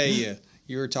 Let me tell you.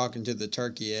 You were talking to the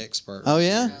turkey expert. Oh,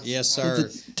 yeah? Yes, sir.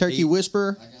 The turkey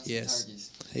whisperer? I got some Yes. turkeys.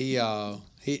 He.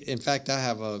 In fact, I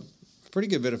have a pretty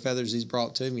good bit of feathers he's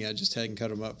brought to me. I just hadn't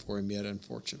cut them up for him yet,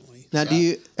 unfortunately. Now,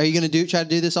 are you going to try to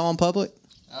do this all in public?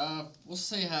 We'll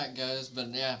see how it goes,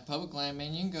 but yeah, public land,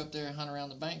 man, you can go up there and hunt around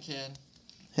the bankhead.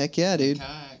 Heck yeah, dude.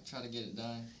 Kayak, try to get it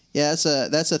done. Yeah,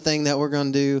 that's a thing that we're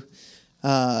going to do.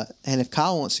 And if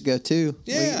Kyle wants to go too,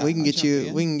 we can get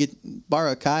you. We can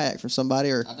borrow a kayak from somebody,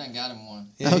 or I done got him one.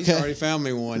 Yeah, he's already found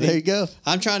me one. There you go.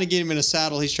 I'm trying to get him in a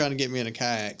saddle. He's trying to get me in a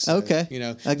kayak. So, okay.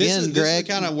 Again, this is Greg,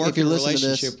 the kind of working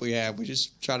relationship we have. We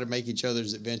just try to make each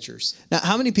other's adventures. Now,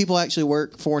 how many people actually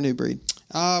work for New Breed?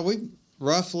 We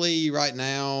roughly right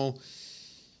now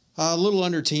a little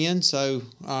under 10. So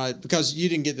because you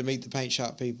didn't get to meet the paint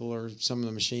shop people or some of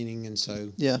the machining, and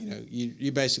so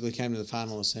you basically came to the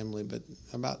final assembly, but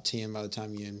about 10 by the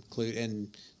time you include,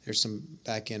 and there's some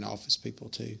back end office people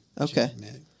too. Okay.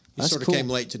 You sort of came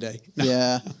late today. No.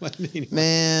 Yeah. Anyway.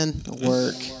 Man,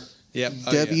 work. Yep.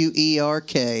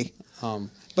 WERK.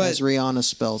 But as Rihanna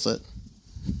spells it.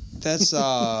 That's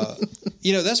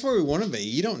that's where we want to be.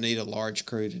 You don't need a large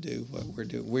crew to do what we're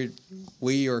doing.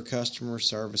 We are customer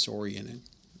service oriented.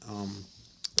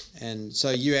 And so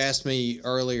you asked me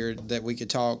earlier that we could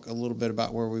talk a little bit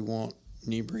about where we want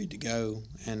New Breed to go.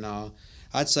 And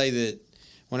I'd say that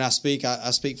when I speak,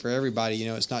 I speak for everybody.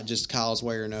 It's not just Kyle's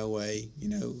way or no way.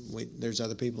 There's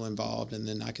other people involved, and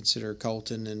then I consider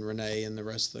Colton and Renee and the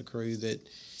rest of the crew that,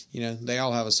 they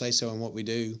all have a say-so in what we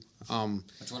do.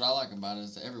 That's what I like about it,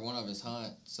 is that every one of us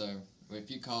hunt. So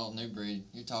if you call New Breed,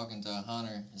 you're talking to a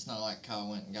hunter. It's not like Kyle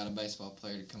went and got a baseball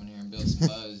player to come in here and build some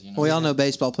bows. We all know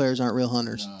baseball players aren't real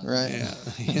hunters, right? Yeah,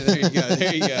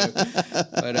 there you go.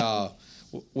 But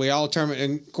we all tournament,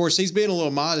 and of course he's being a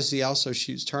little modest. He also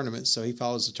shoots tournaments, so he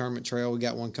follows the tournament trail. We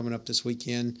got one coming up this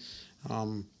weekend.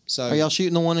 So are y'all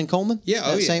shooting the one in Coleman? Yeah,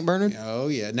 at St. Bernard. Oh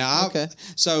yeah. Now,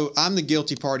 so I'm the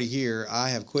guilty party here. I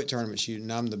have quit tournament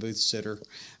shooting. I'm the booth sitter.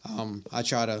 I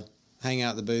try to hang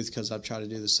out at the booth because I try to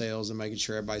do the sales and making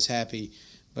sure everybody's happy.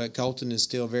 But Colton is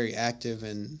still very active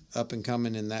and up and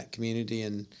coming in that community,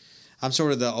 and I'm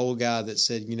sort of the old guy that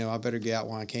said, I better get out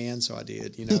when I can. So I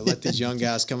did. Let these young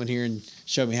guys come in here and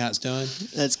show me how it's done.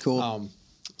 That's cool.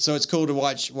 So it's cool to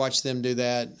watch them do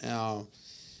that.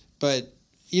 But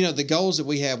the goals that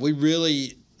we have, we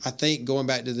really, I think, going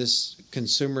back to this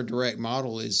consumer direct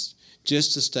model, is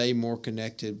just to stay more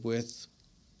connected with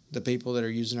the people that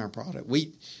are using our product.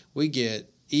 We get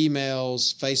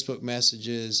emails, Facebook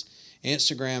messages,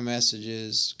 Instagram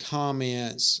messages,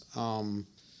 comments,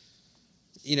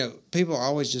 people are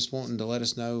always just wanting to let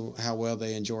us know how well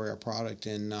they enjoy our product.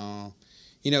 And,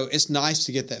 it's nice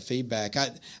to get that feedback.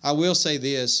 I will say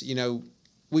this,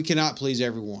 we cannot please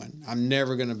everyone. I'm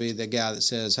never going to be the guy that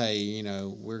says, hey,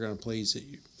 we're going to please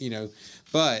you.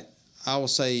 But I will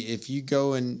say if you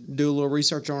go and do a little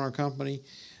research on our company,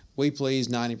 we please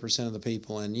 90% of the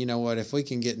people. And you know what? If we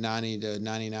can get 90 to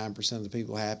 99% of the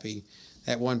people happy,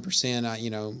 that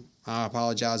 1%, I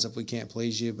apologize if we can't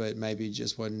please you, but maybe it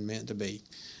just wasn't meant to be.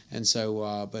 And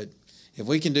so, but if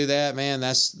we can do that, man,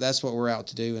 that's what we're out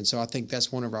to do. And so I think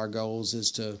that's one of our goals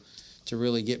is to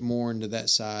really get more into that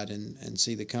side and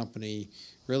see the company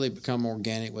really become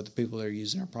organic with the people that are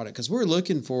using our product. Because we're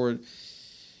looking for,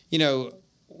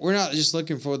 we're not just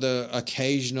looking for the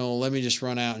occasional, let me just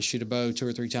run out and shoot a bow 2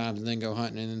 or 3 times and then go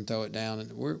hunting and then throw it down.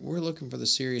 And we're looking for the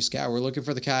serious guy. We're looking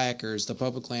for the kayakers, the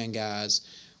public land guys.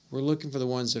 We're looking for the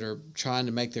ones that are trying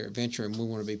to make their adventure, and we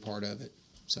want to be part of it.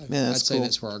 So I'd say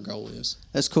that's where our goal is.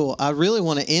 That's cool. I really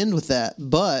want to end with that,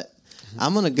 but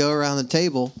I'm going to go around the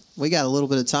table. We got a little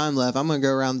bit of time left. I'm going to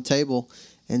go around the table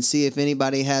and see if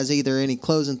anybody has either any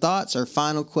closing thoughts or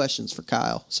final questions for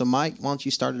Kyle. So, Mike, why don't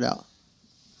you start it out?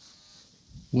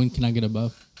 When can I get a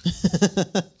bow?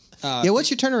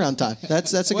 What's your turnaround time?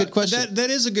 That's a good question. That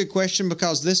is a good question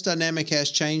because this dynamic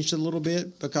has changed a little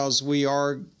bit because we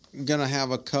are going to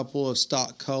have a couple of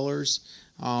stock colors,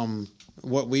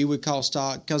 what we would call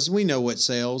stock, because we know what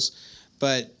sells.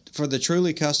 But for the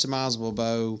truly customizable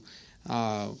bow,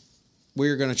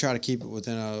 we're going to try to keep it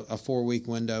within a 4-week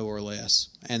window or less.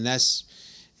 And that's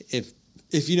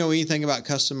if you know anything about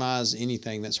customize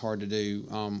anything, that's hard to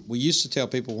do. We used to tell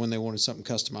people when they wanted something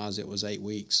customized, it was 8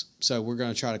 weeks. So we're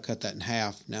going to try to cut that in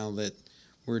half now that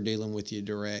we're dealing with you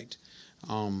direct.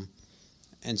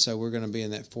 And so we're going to be in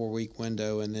that 4-week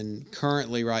window. And then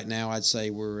currently right now, I'd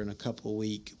say we're in a couple of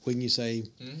week. Wouldn't you say?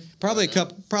 Mm-hmm.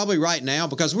 Probably right now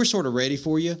because we're sort of ready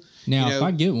for you. Now, if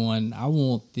I get one, I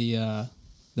want the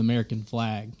American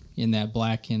flag in that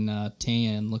black and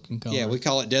tan looking color. Yeah, we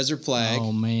call it Desert Flag.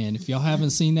 Oh, man. If y'all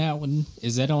haven't seen that one,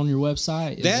 is that on your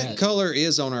website? That color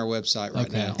is on our website right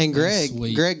now. And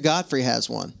Greg Godfrey has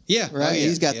one. Yeah. Right? Oh,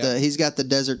 yeah. He's got the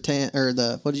desert tan or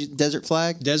Desert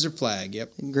Flag? Desert Flag,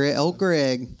 yep. Greg.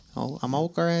 I'm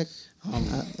old Greg.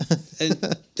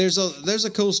 And there's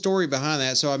a cool story behind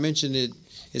that. So I mentioned it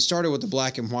started with the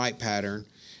black and white pattern.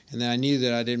 And then I knew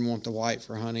that I didn't want the white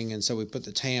for hunting, and so we put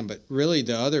the tan. But really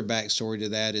the other backstory to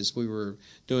that is we were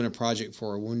doing a project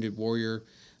for a wounded warrior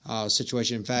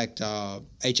situation. In fact,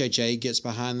 HHA gets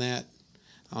behind that.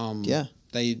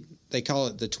 They call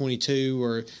it the 22,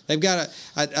 or they've got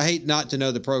I hate not to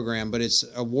know the program, but it's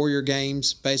a Warrior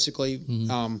Games, basically.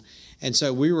 Mm-hmm. And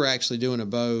so we were actually doing a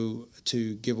bow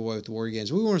to give away with the Warrior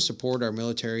Games. We want to support our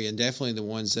military and definitely the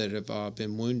ones that have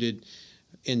been wounded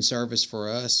in service for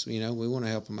us. We want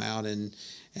to help them out,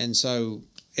 and so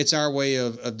it's our way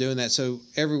of doing that. So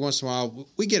every once in a while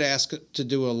we get asked to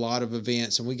do a lot of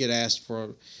events, and we get asked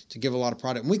to give a lot of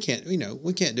product, and we can't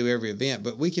do every event,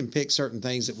 but we can pick certain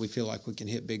things that we feel like we can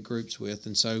hit big groups with.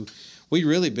 And so we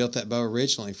really built that bow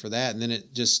originally for that, and then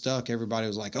it just stuck. Everybody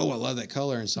was like, oh, I love that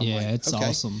color, and so it's okay.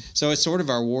 Awesome. So it's sort of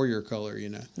our warrior color.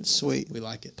 It's sweet. We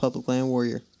like it. Public Land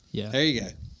Warrior. Yeah, there you go.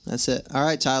 That's it. All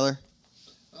right, Tyler.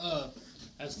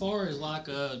 As far as like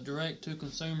a direct to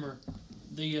consumer,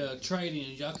 the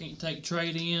trade-ins, y'all can't take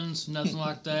trade-ins, nothing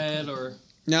like that, or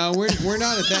no, we're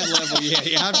not at that level yet.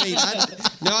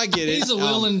 I get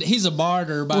it. He's a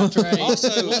barter by trade.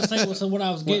 Also, what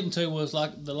I was getting to was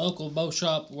like the local bow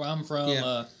shop where I'm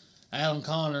from, Alan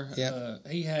Connor. Yep.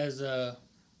 He has a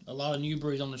lot of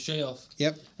Newberries on the shelf.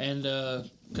 Yep. And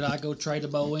could I go trade a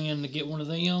bow in to get one of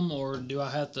them, or do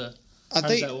I have to? How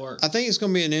does that work? I think it's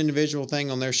going to be an individual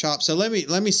thing on their shop. So let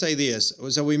me say this.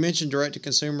 So we mentioned direct to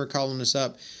consumer calling us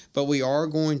up, but we are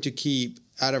going to keep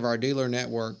out of our dealer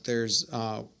network.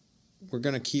 We're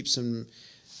going to keep some.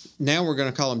 Now we're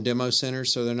going to call them demo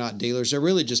centers, so they're not dealers. They're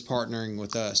really just partnering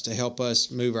with us to help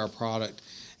us move our product,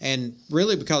 and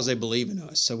really because they believe in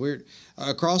us. So we're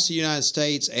across the United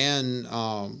States and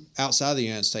outside the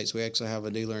United States. We actually have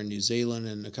a dealer in New Zealand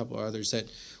and a couple of others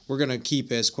that we're going to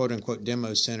keep as quote-unquote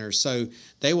demo centers. So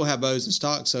they will have bows in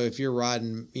stock. So if you're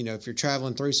riding, if you're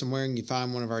traveling through somewhere and you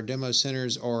find one of our demo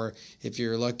centers, or if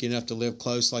you're lucky enough to live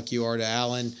close like you are to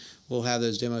Allen, we'll have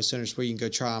those demo centers where you can go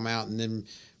try them out and then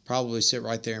probably sit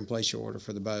right there and place your order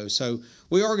for the bow. So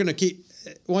we are going to keep,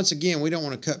 once again, we don't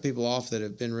want to cut people off that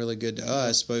have been really good to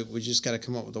us, but we just got to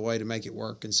come up with a way to make it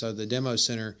work. And so the demo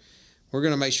center, we're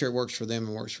going to make sure it works for them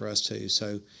and works for us too.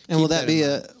 So, and will that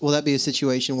be a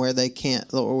situation where they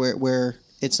can't, or where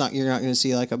you're not going to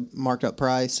see like a marked up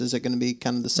price. Is it going to be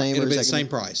kind of the same? It'll or be is the same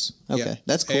price. Okay, yeah.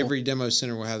 that's cool. Every demo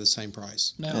center will have the same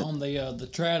price. Now on the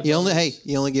trad,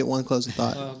 you only get one closing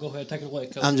thought. Go ahead, take it away,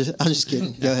 Coach. I'm just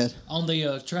kidding. Go ahead. On the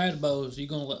trad bows,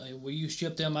 will you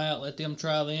ship them out? Let them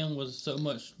try them with so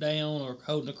much down or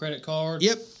holding a credit card?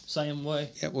 Yep. Same way.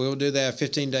 Yep, we'll do that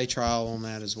 15-day trial on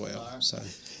that as well. Right. So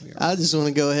I just want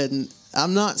to go ahead and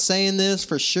I'm not saying this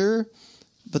for sure,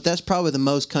 but that's probably the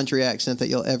most country accent that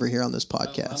you'll ever hear on this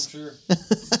podcast.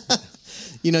 I'm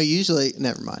sure. Usually,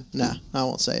 never mind. Nah, I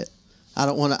won't say it. I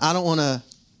don't want to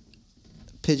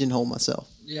pigeonhole myself.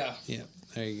 Yeah. Yeah.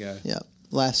 There you go. Yeah.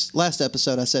 Last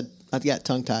episode, I said I got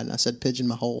tongue tied and I said pigeon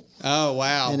my hole. Oh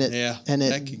wow! And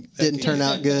it didn't turn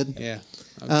out good. Yeah.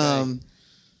 Okay.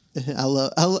 I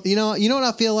love you know what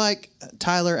I feel like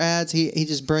Tyler adds. He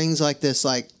just brings like this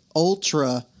like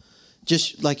ultra,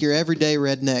 just like your everyday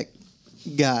redneck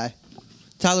guy.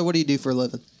 Tyler, what do you do for a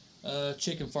living?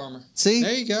 Chicken farmer. See,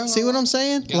 there you go. See what I'm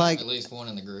saying? Like at least one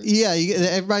in the group. Yeah,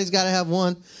 everybody's got to have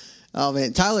one. Oh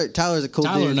man, Tyler's a cool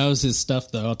dude. Tyler knows his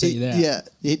stuff though. I'll tell you that.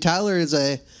 Yeah, Tyler is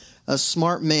a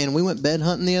smart man. We went bed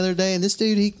hunting the other day, and this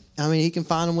dude, he can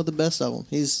find them with the best of them.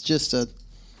 He's just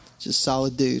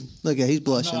solid dude. Look at, he's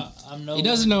blushing. He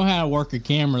doesn't know how to work a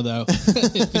camera though.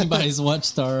 If anybody's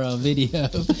watched our video.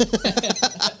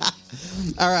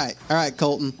 All right,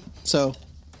 Colton. So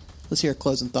let's hear a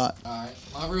closing thought. All right,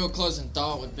 my real closing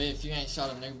thought would be: if you ain't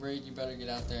shot a new breed, you better get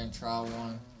out there and try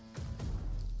one.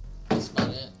 That's about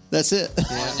it. That's it.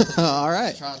 Yeah. All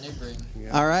right. Try a new breed.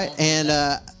 Yeah. All right, and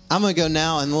I'm gonna go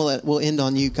now, and we'll end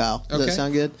on you, Kyle. Does that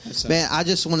sound good? Man, I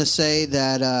just want to say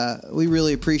that we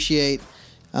really appreciate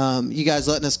you guys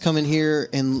letting us come in here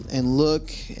and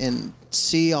look and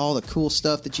see all the cool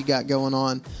stuff that you got going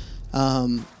on,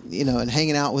 and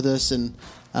hanging out with us. And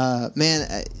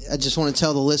man, I just want to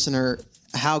tell the listener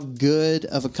how good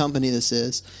of a company this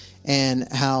is, and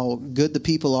how good the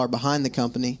people are behind the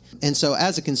company. And so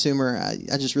as a consumer,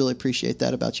 I just really appreciate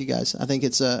that about you guys. I think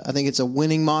it's a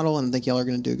winning model, and I think y'all are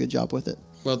going to do a good job with it.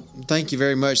 Well, thank you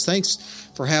very much. Thanks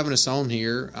for having us on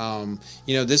here.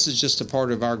 This is just a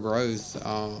part of our growth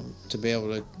to be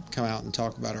able to come out and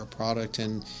talk about our product.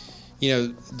 And,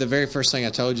 the very first thing I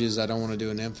told you is I don't want to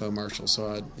do an infomercial.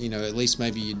 So, at least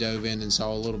maybe you dove in and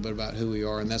saw a little bit about who we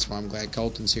are. And that's why I'm glad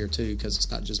Colton's here, too, because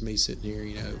it's not just me sitting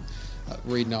here,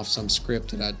 reading off some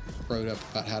script that I wrote up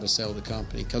about how to sell the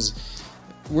company, because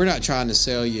we're not trying to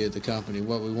sell you the company.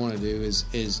 What we want to do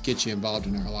is get you involved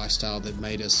in our lifestyle that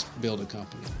made us build a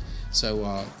company.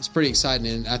 So it's pretty exciting,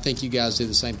 and I think you guys do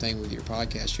the same thing with your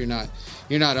podcast. You're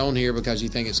not on here because you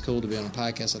think it's cool to be on a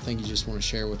podcast. I think you just want to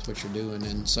share with what you're doing,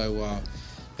 and so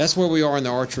that's where we are in the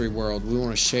archery world. We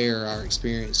want to share our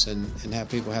experience and have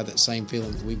people have that same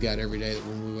feeling that we've got every day, that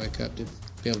when we wake up to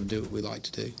be able to do what we like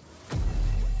to do.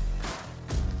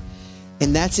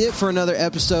 And that's it for another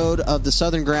episode of the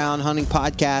Southern Ground Hunting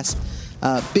Podcast.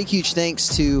 Big, huge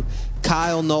thanks to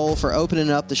Kyle Knoll for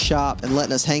opening up the shop and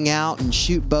letting us hang out and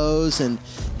shoot bows and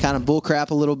kind of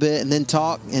bullcrap a little bit and then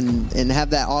talk and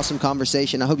have that awesome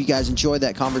conversation. I hope you guys enjoyed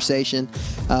that conversation.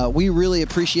 We really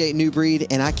appreciate New Breed,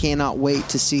 and I cannot wait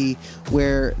to see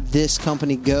where this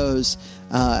company goes.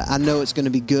 I know it's going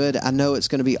to be good. I know it's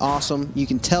going to be awesome. You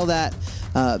can tell that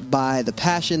by the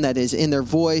passion that is in their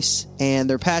voice and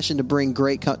their passion to bring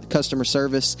great customer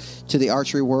service to the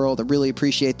archery world. I really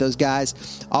appreciate those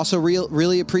guys. Also,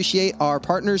 really appreciate our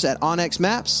partners at onX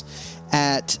Maps,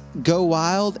 at Go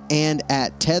Wild, and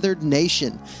at Tethered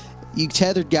Nation. You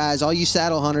Tethered guys, all you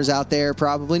saddle hunters out there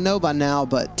probably know by now,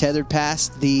 but Tethered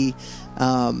passed the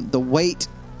weight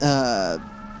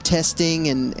testing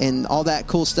and all that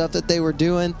cool stuff that they were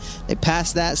doing. They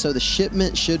passed that, so the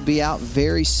shipment should be out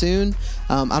very soon.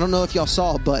 I don't know if y'all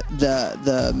saw, but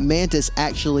the Mantis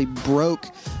actually broke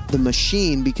the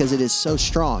machine because it is so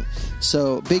strong.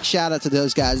 So big shout out to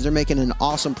those guys. They're making an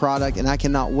awesome product, and I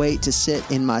cannot wait to sit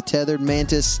in my Tethered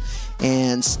Mantis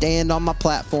and stand on my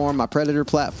platform, my Predator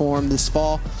platform, this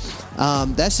fall.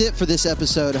 That's it for this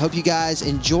episode. I hope you guys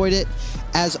enjoyed it.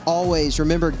 As always,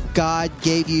 remember, God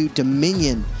gave you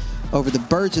dominion over the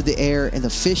birds of the air and the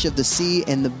fish of the sea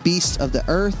and the beasts of the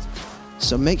earth.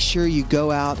 So make sure you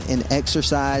go out and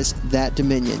exercise that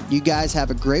dominion. You guys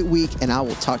have a great week, and I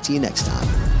will talk to you next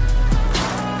time.